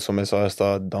enn som jeg sa i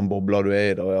sted, den bobler du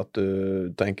i da, at du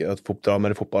tenker at dra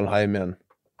med deg fotballen hjem igjen,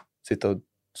 sitte og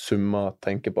summe,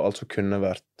 tenke på alt som kunne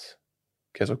vært,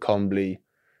 hva som kan bli,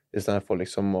 i stedet for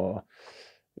liksom å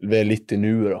være litt i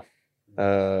nuet da,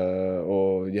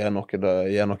 og gjøre noe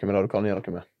med det du kan gjøre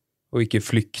noe med. Og ikke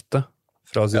flykte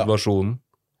fra situasjonen,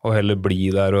 og heller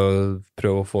bli der og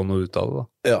prøve å få noe ut av det da.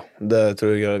 Ja, det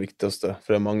tror jeg er det viktigste,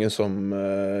 for det er mange som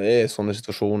er i sånne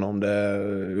situasjoner, om det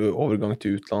er overgang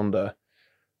til utlandet,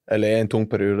 eller en tung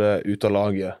periode ut av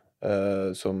laget,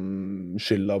 som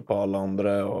skylder på alle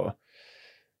andre, og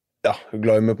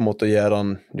glemmer på en måte å gjøre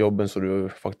den jobben som du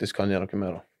faktisk kan gjøre noe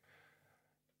med da.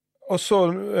 Og så,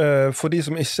 for de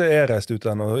som ikke er reist ut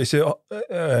ennå, og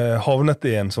ikke havnet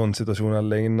i en sånn situasjon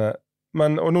eller lignende,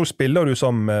 og nå spiller du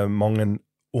sammen med mange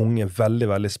unge, veldig,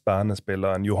 veldig spennende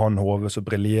spillere, en Johan Hove som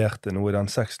briljerte nå i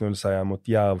den 6-0-seieren mot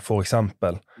Jerv, for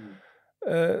eksempel.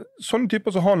 Sånne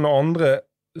typer som han og andre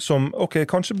som,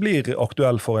 kanskje blir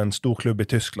aktuell for en stor klubb i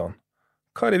Tyskland.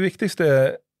 Hva er de viktigste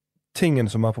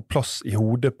tingene som er på plass i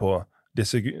hodet på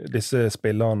disse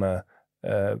spillerne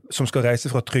som skal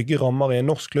reise fra trygge rammer i en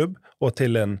norsk klubb og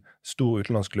til en stor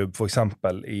utenlandsklubb, for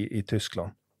eksempel i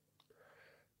Tyskland?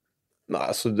 Nei,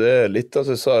 altså det er litt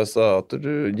som jeg sa i sted, at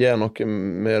du gjør noe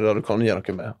med det du kan gjøre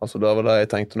noe med. Altså det var det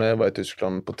jeg tenkte når jeg var i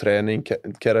Tyskland på trening,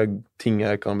 hva er det ting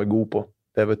jeg kan være god på?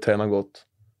 Det vil trene godt,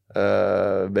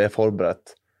 være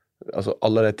forberedt. Altså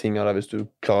alle de tingene der, hvis du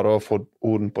klarer å få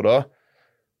orden på det,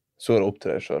 så er det opp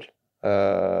til deg selv.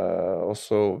 Og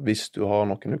så hvis du har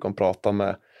noen du kan prate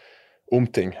med om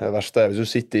ting, det verste er hvis du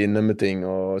sitter inne med ting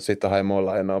og sitter hjemme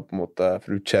alene på en måte,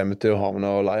 for du kommer til å havne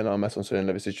alene mest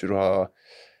sannsynlig hvis ikke du har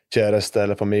kjæreste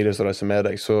eller familie som reiser med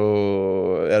deg, så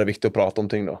er det viktig å prate om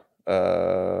ting da.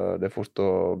 Det er fort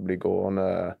å bli gående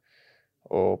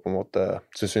og på en måte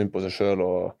se synd på seg selv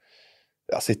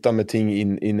og sitte med ting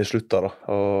inneslutta da,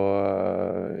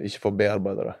 og ikke få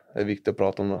bearbeide det. Det er viktig å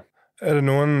prate om det. Er det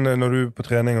noen, når du er på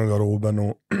trening og garderobe nå,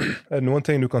 er det noen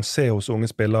ting du kan se hos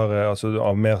unge spillere, altså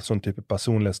av mer sånn type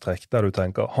personlighetstrekk, der du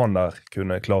tenker, han der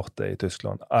kunne klart det i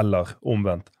Tyskland, eller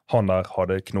omvendt, han der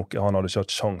hadde knokket, han hadde ikke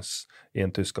hatt sjans i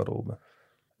en tysk garderobe?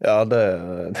 Ja, det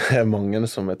er mange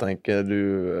som jeg tenker du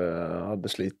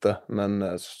hadde slite, men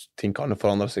ting kan jo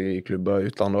forandre seg i klubber i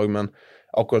utlandet også, men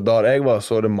akkurat der jeg var,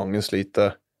 så er det mange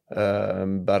slite,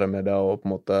 bare med det å på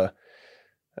en måte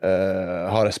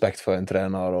ha respekt for en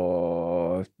trener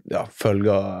og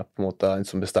følge på en måte en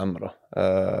som bestemmer da.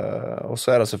 Og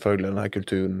så er det selvfølgelig denne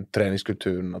kulturen,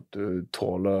 treningskulturen, at du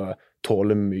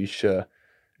tåler mye,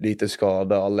 lite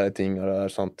skade, alle tingene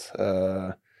der, sant?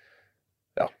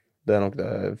 Det er nok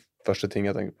det første ting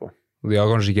jeg tenker på. De har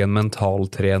kanskje ikke en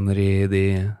mentaltrener i de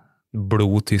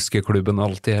blodtyske klubben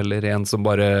alltid heller, en som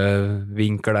bare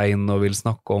vinker deg inn og vil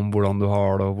snakke om hvordan du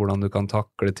har det, og hvordan du kan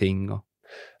takle ting og...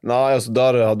 Nei, altså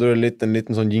der hadde du en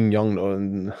liten sånn yin-yang da.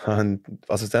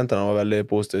 Assistenten var veldig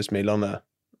positiv, smilende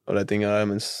og de tingene der,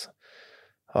 mens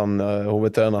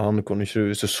hovedtrener, han kunne ikke,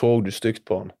 hvis du så du stygt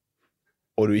på han,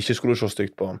 og du ikke skulle se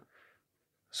stygt på han,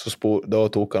 da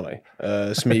tok han deg.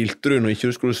 Smilte du når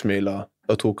ikke du skulle smile,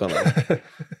 da tok han deg.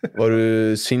 Var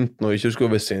du sint når ikke du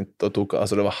skulle være sint, da tok han,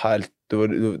 altså det var helt, du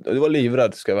var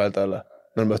livredd, skal jeg være helt ærlig,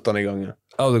 når du møtte han i gangen.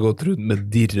 Jeg hadde gått rundt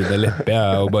med dirrende leppe,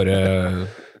 og bare...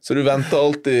 Så du ventet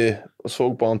alltid og så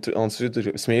på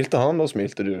ansiktet. Smilte han, da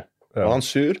smilte du. Var han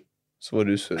sur, så var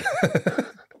du sur.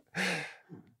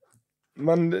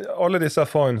 Men alle disse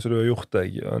erfaringene som du har gjort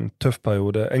deg, en tøff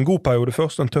periode, en god periode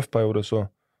først, en tøff periode så,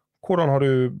 hvordan har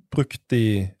du brukt de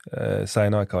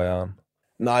senere i karrieren?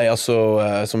 Nei, altså,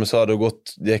 som jeg sa, det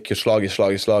gikk slag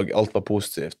i slag, alt var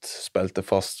positivt. Spilte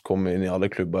fast, kom inn i alle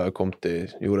klubber jeg kom til,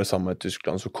 gjorde det samme i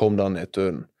Tyskland, så kom den i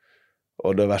turen.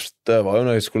 Og det verste var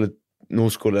jo når jeg nå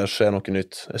skulle det skje noe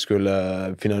nytt. Jeg skulle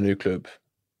finne en ny klubb.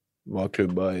 Var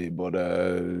klubber i både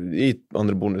i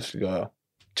andre Bundesliga,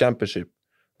 Championship,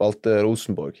 valgte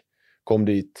Rosenborg, kom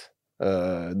dit.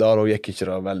 Der gikk ikke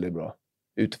det veldig bra,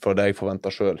 utifra det jeg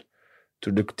forventet selv.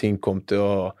 Trodde ting kom til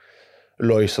å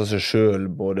løse seg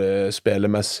selv, både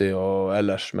spillemessig og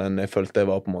ellers, men jeg følte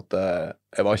jeg var på en måte,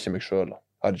 jeg var ikke meg selv.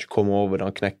 Jeg hadde ikke kommet over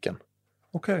den knekken.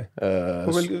 Ok,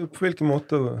 på hvilken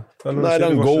måte? Nei,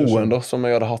 den go-en da, som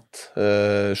jeg hadde hatt,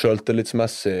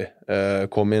 selvtillitsmessig,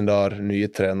 kom inn der, nye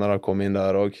trenere kom inn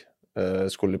der også,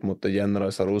 skulle på en måte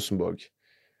gjenreise Rosenborg.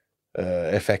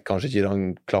 jeg fikk kanskje ikke den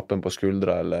klappen på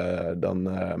skuldra, eller den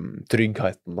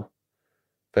tryggheten da.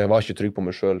 For jeg var ikke trygg på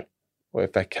meg selv, og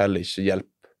jeg fikk heller ikke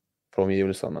hjelp fra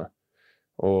omgivelsene.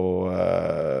 Og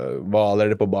var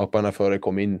allerede på bakbeina før jeg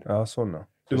kom inn. Ja, sånn ja.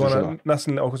 Du var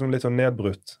nesten akkurat som litt sånn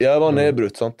nedbrutt. Ja, jeg var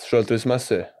nedbrutt, sant?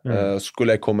 Selvtillitsmessig.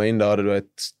 Skulle jeg komme inn der, hadde du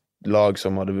et lag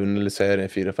som hadde vunnet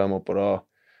serien 4-5 år på rad,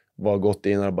 var godt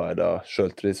innarbeidet,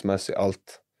 selvtillitsmessig,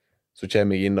 alt. Så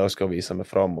kommer jeg inn der og skal vise meg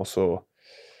frem, og så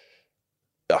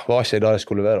var ikke jeg der jeg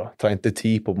skulle være. Trengte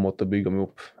tid på en måte å bygge meg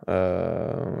opp.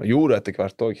 Gjorde det etter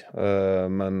hvert også,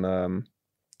 men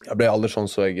jeg ble aldri sånn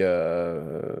som jeg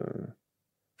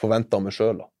forventet av meg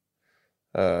selv da.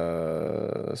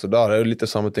 Så da er det jo litt det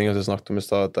samme ting som jeg snakket om I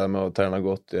stedet, det med å trene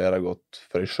godt, gjøre godt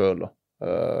for deg selv da.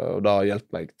 Og da har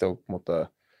hjulpet meg til å på en måte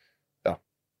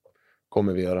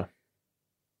komme videre.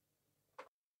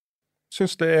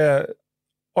 Synes det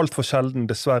alt for sjelden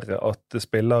dessverre at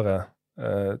spillere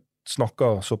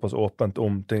snakker såpass åpent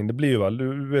om ting. Det blir jo veldig,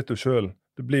 du vet jo selv,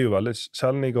 det blir jo veldig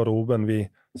sjelden I garderoben vi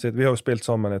har jo spilt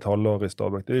sammen et halvår I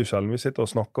Stabæk, det jo sjelden vi sitter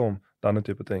og snakker om denne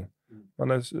type ting.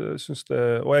 Men jeg synes det,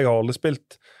 og jeg har aldri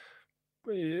spilt,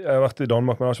 jeg har vært I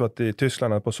Danmark, men jeg har ikke vært I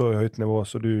Tyskland på så høyt nivå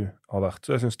som du har vært,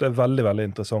 så jeg synes det veldig, veldig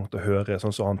interessant å høre,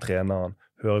 sånn som han treneren,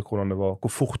 høre hvordan det var,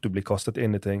 hvor fort du blir kastet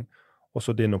inn I ting, og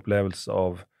så din opplevelse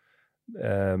av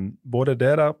både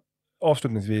det der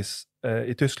avslutningsvis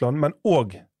I Tyskland, men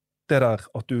også det der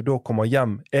at du da kommer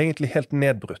hjem egentlig helt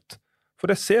nedbrutt. For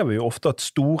det ser vi jo ofte at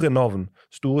store navn,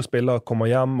 store spillere kommer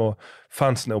hjem, og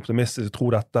fansen optimistiske,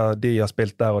 tror dette, de har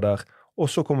spilt der og der,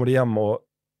 og så kommer de hjem og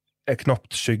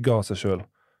knapt skygger av seg selv.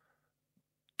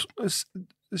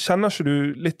 Kjenner ikke du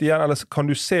litt igjen, eller kan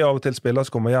du se av og til spillere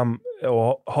som kommer hjem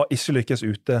og har ikke lykkes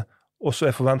ute, og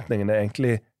så forventningene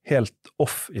egentlig helt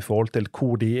off I forhold til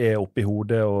hvor de oppe I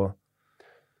hodet og...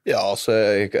 Ja, altså,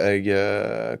 jeg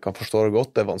kan forstå det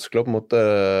godt. Det vanskelig å på en måte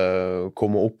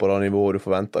komme opp på det nivået du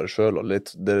forventer deg selv, og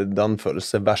litt, den føles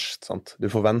verst, sant? Du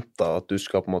forventer at du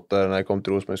skal på en måte, når jeg kom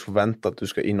til Rosenborg, du forventer at du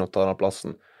skal inn og ta den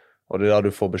plassen, og det der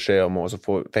du får beskjed om, og så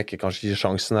fikk jeg kanskje ikke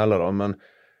sjansen heller da, men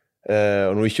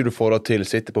og når ikke du får det til,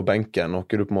 sitter på benken, noe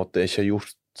du på en måte ikke har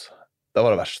gjort, det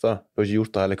var det verste. Du har ikke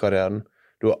gjort det hele karrieren.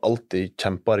 Du har alltid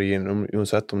kjempet deg inn,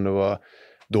 uansett om det var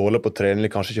dårlig på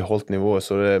trening, kanskje ikke holdt nivået,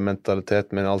 så det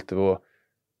mentaliteten min alltid var,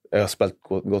 jeg har spilt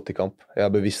godt I kamp, jeg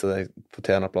har bevisst at jeg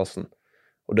fortjener plassen,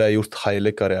 og det har jeg gjort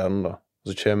hele karrieren da, og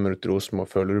så kommer du til Rosenborg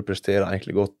og føler du presterer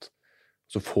egentlig godt,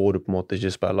 så får du på en måte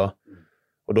ikke spille,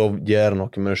 og da gjør det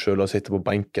noe med deg selv å sitte på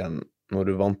benken når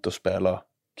du er vant til å spille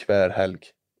hver helg,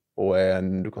 og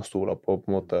en du kan stole på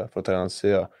en måte fra trenerens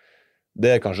side.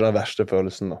 Det kanskje den verste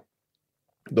følelsen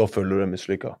da føler du deg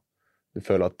mislykket. Du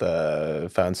føler at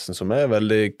fansen som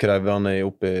veldig krevende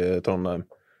oppe I Trondheim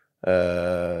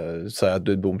sier at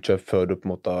du bomkjøp før du på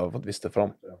en måte har fått vist det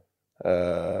frem.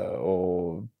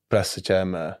 Og presset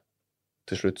kommer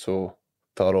til slutt så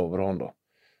tar det overhånd da.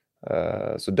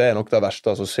 Så det nok det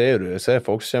verste. Så ser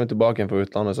folk som kommer tilbake fra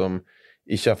utlandet som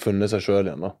ikke har funnet seg selv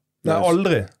igjen da. Nei,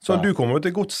 aldri. Så du kommer ut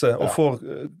til godset og får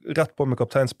rett på med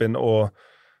kapteinspinn, og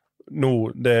nå,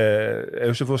 det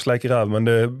jo ikke for å sleike ræv, men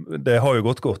det har jo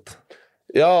gått godt.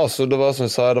 Ja, altså det var som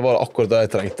jeg sa, det var akkurat det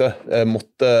jeg trengte.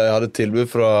 Jeg hadde tilbud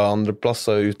fra andre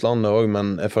plasser I utlandet også, men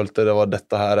jeg følte det var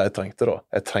dette her jeg trengte da.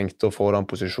 Jeg trengte å få den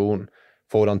posisjonen,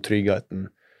 få den tryggheten.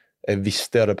 Jeg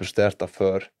visste jeg hadde prestert det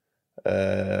før,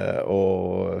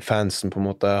 og fansen på en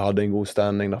måte hadde en god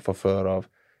standing der fra før av.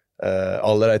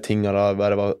 Alle de tingene da,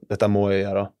 bare var, dette må jeg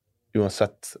gjøre,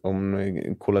 uansett om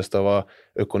hvordan det var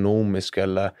økonomisk,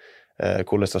 eller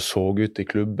hvordan det så ut I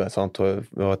klubben, sant? Og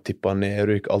vi var tippet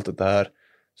nedrykk, alt dette her,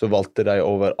 så valgte de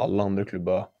over alle andre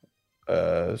klubber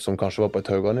som kanskje var på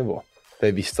et høyere nivå. De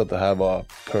visste at det her var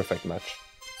perfect match.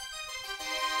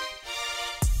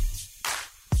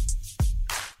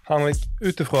 Henrik,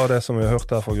 utifra det som vi har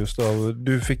hørt her fra Gustav,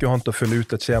 du fikk jo han til å fylle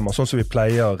ut et skjema, sånn som vi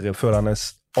pleier før denne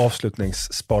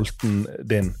avslutningsspalten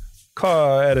din.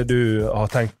 Hva det du har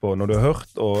tenkt på når du har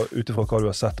hørt, og utifra hva du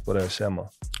har sett på det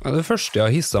skjemaet? Ja, det første jeg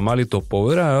har hisset meg litt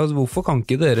oppover at hvorfor kan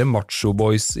ikke dere macho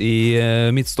boys I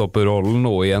midtstopperrollen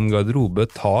og I en garderobe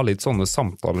ta litt sånne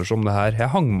samtaler som det her?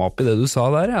 Jeg hang meg opp I det du sa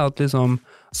der, at liksom,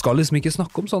 skal liksom ikke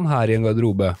snakke om sånn her I en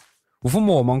garderobe. Hvorfor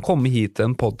må man komme hit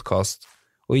til en podcast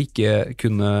og ikke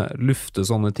kunne lufte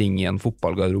sånne ting I en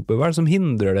fotballgarderobe? Hva det som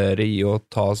hindrer dere I å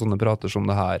ta sånne prater som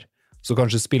det her? Så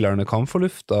kanskje spillerne kan få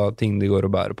lufta ting de går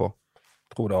og bærer på?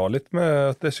 Jeg tror det har litt med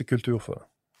at det ikke kultur for det.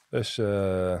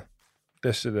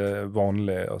 Det ikke det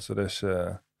vanlige, altså det ikke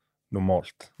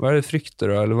normalt. Hva det frykter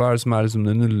da, eller hva det som liksom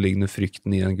den underliggende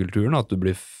frykten I den kulturen, at du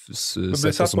blir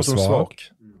sett på som svak?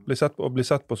 Blir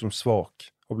sett på som svak,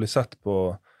 og blir sett på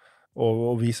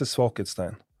å vise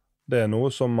svakhetstegn. Det noe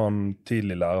som man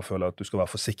tidlig lærer, føler at du skal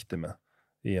være forsiktig med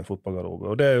i en fotballgarderobe.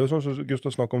 Og det jo sånn som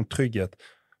Gustav snakker om trygghet.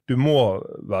 Du må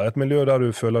være et miljø der du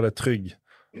føler deg trygg,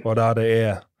 og der det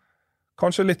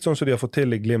kanskje litt sånn som de har fått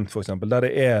til i Glimt for eksempel, der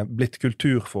det blitt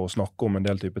kultur for å snakke om en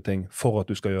del type ting for at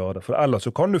du skal gjøre det. For ellers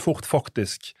så kan du fort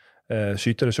faktisk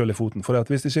skyte deg selv i foten. For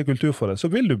hvis det ikke kultur for det, så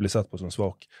vil du bli sett på som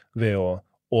svak ved å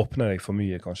åpne deg for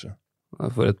mye, kanskje.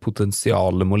 For et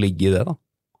potensial må ligge i det da.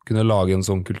 Kunne lage en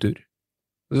sånn kultur.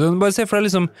 Bare se for deg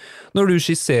liksom, når du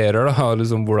skisserer da,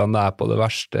 liksom, hvordan det på det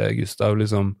verste, Gustav,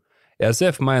 liksom, jeg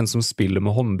ser for meg en som spiller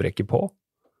med håndbrekket på.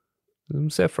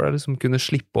 Se for deg liksom kunne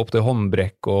slippe opp det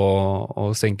håndbrekk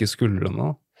og senke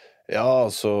skuldrene. Ja,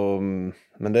 altså,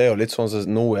 men det jo litt sånn, så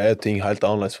nå ting helt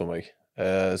annerledes for meg.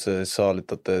 Så jeg sa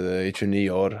litt at i 29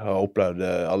 år har jeg opplevd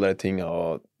alle de tingene,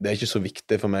 og det ikke så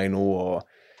viktig for meg nå å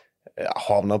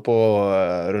havne på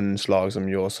rundslag som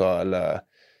Jo sa, eller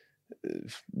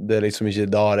det liksom ikke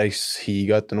der jeg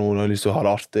higer etter noen og har lyst til å ha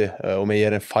det artig. Om jeg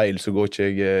gjør en feil, så går ikke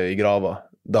jeg i grava.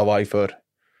 Da var jeg før.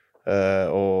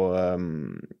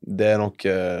 Det nok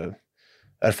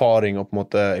erfaring, og på en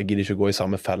måte, jeg gidder ikke å gå i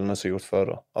samme fellene som jeg har gjort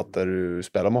før. At du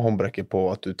spiller med håndbrekket på,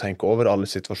 at du tenker over alle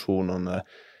situasjonene,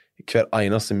 hver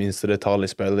eneste minste detalj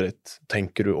i spillet ditt,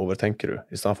 overtenker du,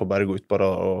 i stedet for bare å gå ut på det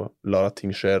og la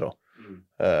ting skje da.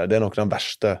 Det nok den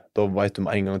verste. Da vet du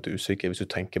med en gang at du usikker hvis du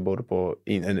tenker både på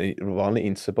en vanlig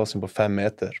innsepassing på 5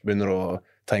 meter, begynner å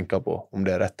tenke på om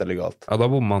det rett eller galt. Ja, da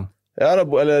bommer man. Ja,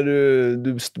 eller du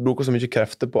bruker så mye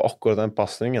krefter på akkurat den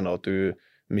passningen at du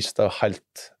mister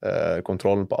helt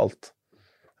kontrollen på alt.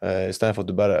 I stedet for at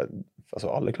du bare,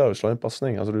 altså alle klarer å slå en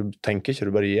passning, altså du tenker ikke,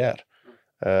 du bare gjør.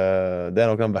 Det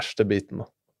nok den verste biten da.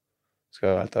 Skal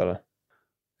jeg være helt ærlig.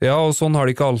 Ja, og sånn har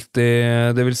det ikke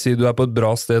alltid, det vil si du på et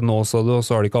bra sted nå, sa du, og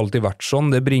så har det ikke alltid vært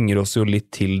sånn. Det bringer oss jo litt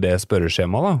til det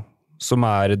spørreskjemaet da, som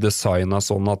designet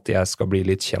sånn at jeg skal bli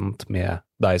litt kjent med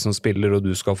deg som spiller, og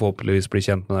du skal forhåpentligvis bli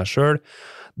kjent med deg selv.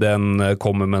 Den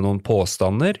kommer med noen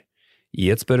påstander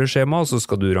i et spørreskjema, og så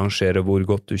skal du rangere hvor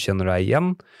godt du kjenner deg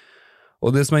igjen.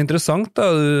 Og det som interessant da,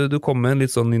 du kom med en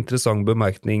litt sånn interessant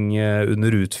bemerkning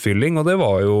under utfylling, og det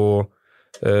var jo,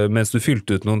 mens du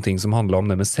fylte ut noen ting som handlet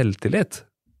om det med selvtillit,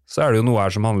 så det jo noe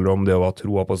her som handler om det å ha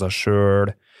troa på seg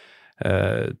selv,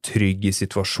 trygg i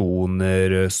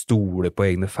situasjoner, stole på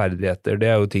egne ferdigheter. Det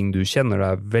jo ting du kjenner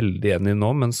deg veldig igjen i nå,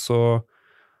 men så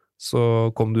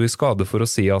kom du i skade for å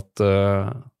si at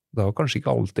det har kanskje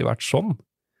ikke alltid vært sånn.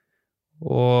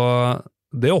 Og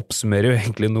det oppsummerer jo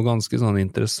egentlig noe ganske sånn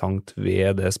interessant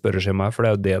ved det spørreskjemaet, for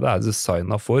det jo det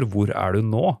designet for. Hvor du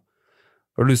nå?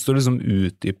 Har du lyst til å liksom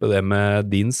utdype det med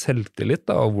din selvtillit,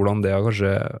 da, og hvordan det har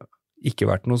kanskje ikke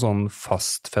vært noe sånn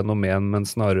fast fenomen, men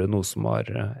snarere noe som har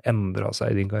endret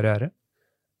seg i din karriere?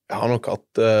 Jeg har nok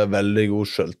hatt veldig god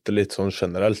selvtillit sånn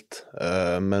generelt,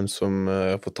 men som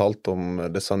jeg har fortalt om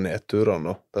disse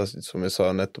nedturene, det som jeg sa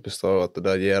nettopp i stad, at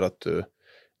det gjør at du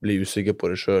blir usikker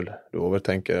på deg selv. Du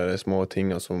overtenker de små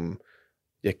tingene som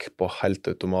gikk på helt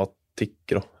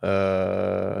automatikk da,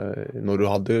 når du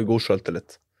hadde god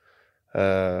selvtillit.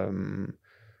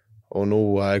 Og nå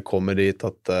har jeg kommet dit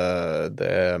at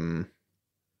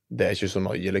det ikke så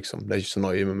nøye, liksom. Det ikke så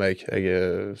nøye med meg.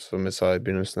 Som jeg sa i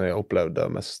begynnelsen, jeg har opplevd det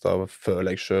mest av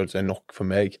føler jeg selv, så nok for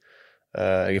meg.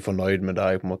 Jeg fornøyd med det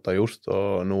jeg på en måte har gjort, og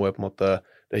nå på en måte,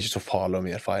 det ikke så farlig om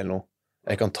jeg gjør feil nå.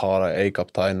 Jeg kan ta det, jeg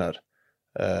kaptein her.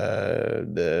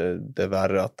 Det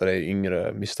verre at de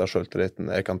yngre mister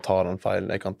selvtilliten. Jeg kan ta den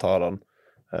feilen, jeg kan ta den.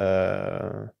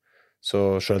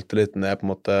 Så selvtilliten på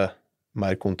en måte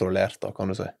mer kontrollert da,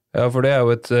 kan du si. Ja, for det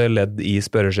jo et ledd i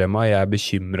spørreskjemaet. Jeg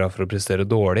bekymret for å prestere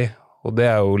dårlig, og det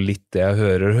jo litt det jeg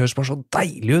hører. Det høres bare så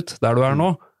deilig ut der du nå.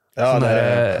 Ja,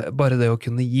 sånn bare det å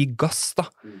kunne gi gass da.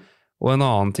 Og en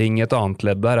annen ting, et annet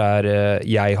ledd der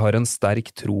jeg har en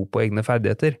sterk tro på egne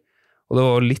ferdigheter. Og det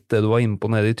var litt det du var inne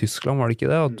på nede i Tyskland, var det ikke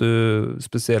det? At du,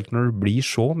 spesielt når det blir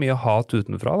så mye hat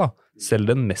utenfra da, selv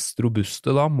den mest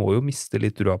robuste da, må jo miste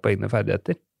litt troa på egne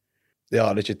ferdigheter. Ja,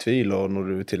 det ikke tvil, og når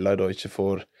du i tillegg da ikke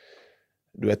får,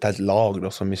 du et helt lag da,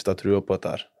 som mister trua på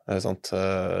dette her, sant?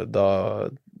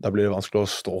 Da blir det vanskelig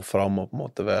å stå frem og på en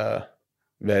måte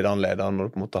ved den lederen,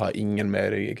 når du på en måte har ingen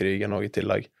mer i krigen og i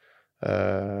tillegg.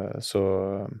 Så,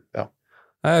 ja.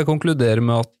 Jeg konkluderer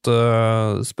med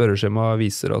at spørreskjemaet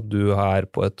viser at du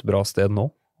på et bra sted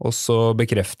nå, og så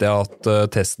bekrefter jeg at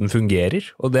testen fungerer,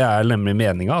 og det nemlig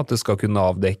meningen at det skal kunne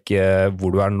avdekke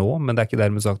hvor du nå, men det ikke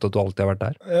dermed sagt at du alltid har vært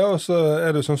der. Ja, og så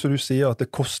det sånn som du sier, at det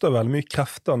koster veldig mye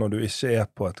krefter når du ikke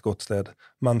på et godt sted,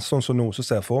 men sånn som nå så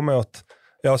ser jeg for meg at,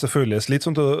 ja selvfølgelig,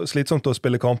 slitsomt å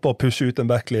spille kamper og pushe ut en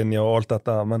backlinje og alt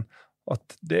dette, men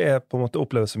at det på en måte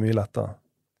oppleves så mye lettere.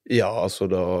 Ja, altså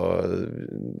det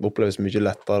oppleves mye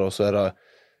lettere, og så det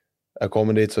Jeg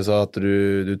kommer dit så jeg sa at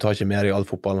du tar ikke med deg all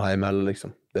fotballen hjemme heller,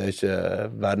 liksom. Det ikke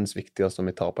verdens viktigste om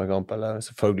vi taper en kamp, eller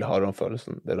selvfølgelig har du den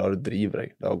følelsen. Det da du driver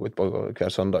deg, det har gått på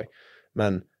hver søndag.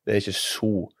 Men det ikke så,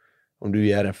 om du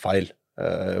gjør en feil.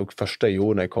 Og første jeg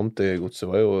gjorde når jeg kom til Godset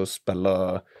var jo å spille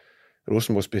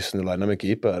Rosenborg-spissen alene med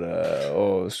keeper,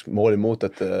 og mål imot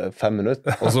etter 5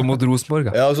 minutter. Og så mot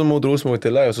Rosenborg, ja. Ja, og så mot Rosenborg i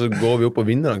tillegg, og så går vi opp og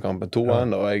vinner den kampen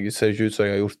 2-1, og jeg ser ikke ut som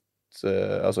jeg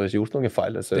har ikke gjort noen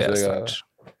feil. Det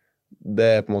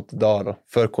det på en måte da.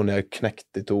 Før kunne jeg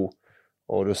knekt i 2,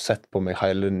 og du har sett på meg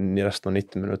hele resten av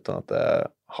 90 minutter at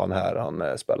han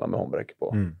spiller med håndbrekket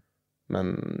på.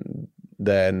 Men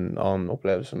det en annen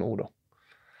opplevelse nå da.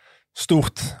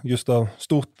 Stort, Gustav.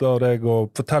 Stort av deg å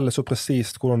fortelle så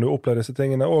presist hvordan du opplevde disse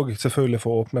tingene, og selvfølgelig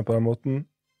for å åpne på den måten.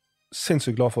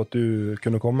 Sinnssykt glad for at du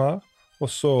kunne komme her. Og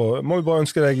så må vi bare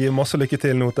ønske deg masse lykke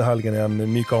til nå til helgen igjen,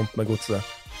 en ny kamp med Godset.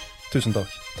 Tusen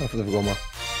takk. Takk for at du fikk komme.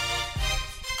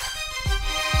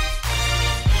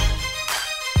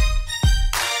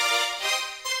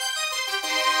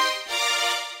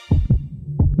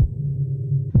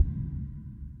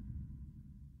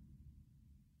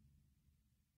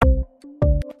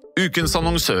 Ukens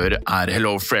annonsør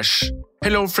HelloFresh.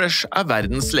 HelloFresh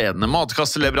verdens ledende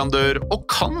matkasseleverandør og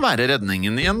kan være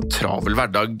redningen i en travel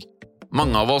hverdag.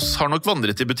 Mange av oss har nok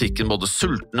vandret i butikken både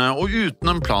sultne og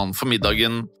uten en plan for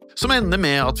middagen, som ender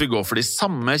med at vi går for de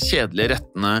samme kjedelige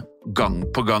rettene gang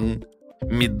på gang.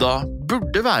 Middag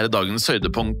burde være dagens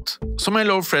høydepunkt. Som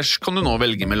HelloFresh kan du nå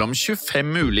velge mellom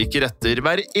 25 ulike retter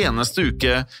hver eneste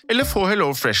uke, eller få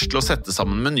HelloFresh til å sette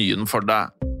sammen menyen for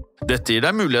deg. Dette gir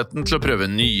deg muligheten til å prøve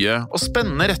nye og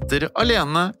spennende retter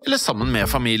alene eller sammen med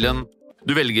familien.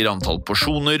 Du velger antall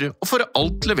porsjoner og får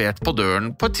alt levert på døren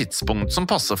på et tidspunkt som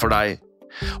passer for deg.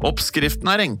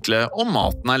 Oppskriftene enkle og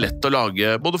maten lett å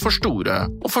lage både for store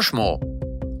og for små.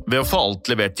 Ved å få alt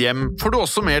levert hjem får du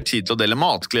også mer tid til å dele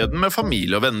matgleden med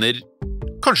familie og venner.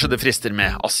 Kanskje det frister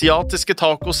med asiatiske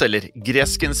tacos eller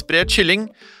greskinspirert kylling?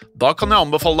 Da kan jeg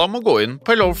anbefale deg om å gå inn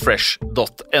på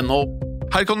hellofresh.no.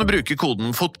 Her kan du bruke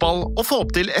koden FOTBALL og få opp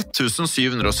til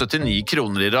 1779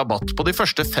 kroner i rabatt på de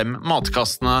første 5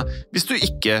 matkassene hvis du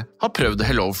ikke har prøvd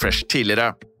HelloFresh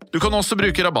tidligere. Du kan også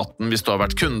bruke rabatten hvis du har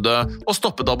vært kunde og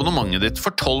stoppet abonnementet ditt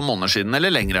for 12 måneder siden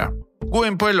eller lengre. Gå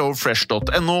inn på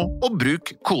hellofresh.no og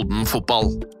bruk koden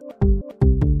FOTBALL.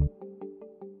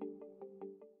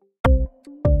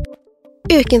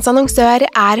 Ukens annonsør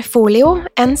Folio,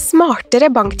 en smartere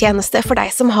banktjeneste for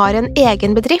deg som har en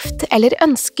egen bedrift eller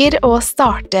ønsker å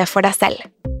starte for deg selv.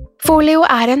 Folio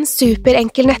en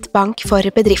superenkel nettbank for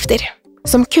bedrifter.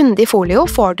 Som kunde i Folio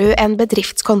får du en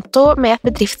bedriftskonto med et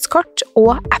bedriftskort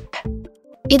og app.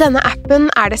 I denne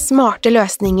appen det smarte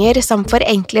løsninger som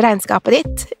forenkler regnskapet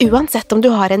ditt, uansett om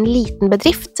du har en liten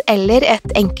bedrift eller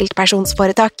et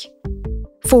enkeltpersonsforetak.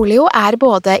 Folio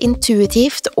både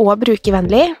intuitivt og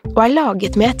brukervennlig, og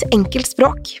laget med et enkelt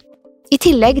språk. I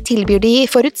tillegg tilbyr de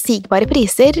forutsigbare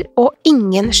priser og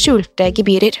ingen skjulte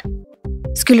gebyrer.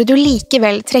 Skulle du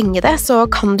likevel trenge det, så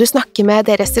kan du snakke med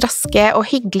deres raske og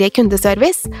hyggelige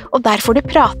kundeservice, og der får du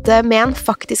prate med en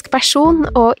faktisk person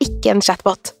og ikke en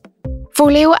chatbot.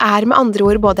 Folio med andre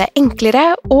ord både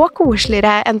enklere og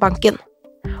koseligere enn banken.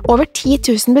 Over 10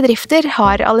 000 bedrifter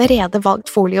har allerede valgt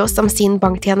Folio som sin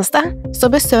banktjeneste, så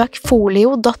besøk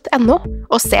folio.no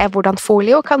og se hvordan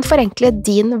Folio kan forenkle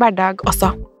din hverdag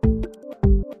også.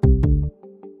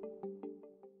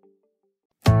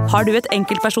 Har du et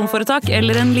enkeltpersonforetak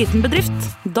eller en liten bedrift?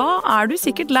 Da du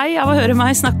sikkert lei av å høre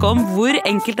meg snakke om hvor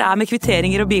enkelt det med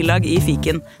kvitteringer og bilag i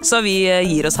fiken, så vi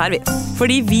gir oss her, vi.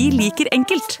 Fordi vi liker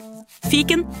enkelt.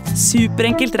 Fiken,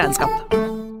 superenkelt regnskap.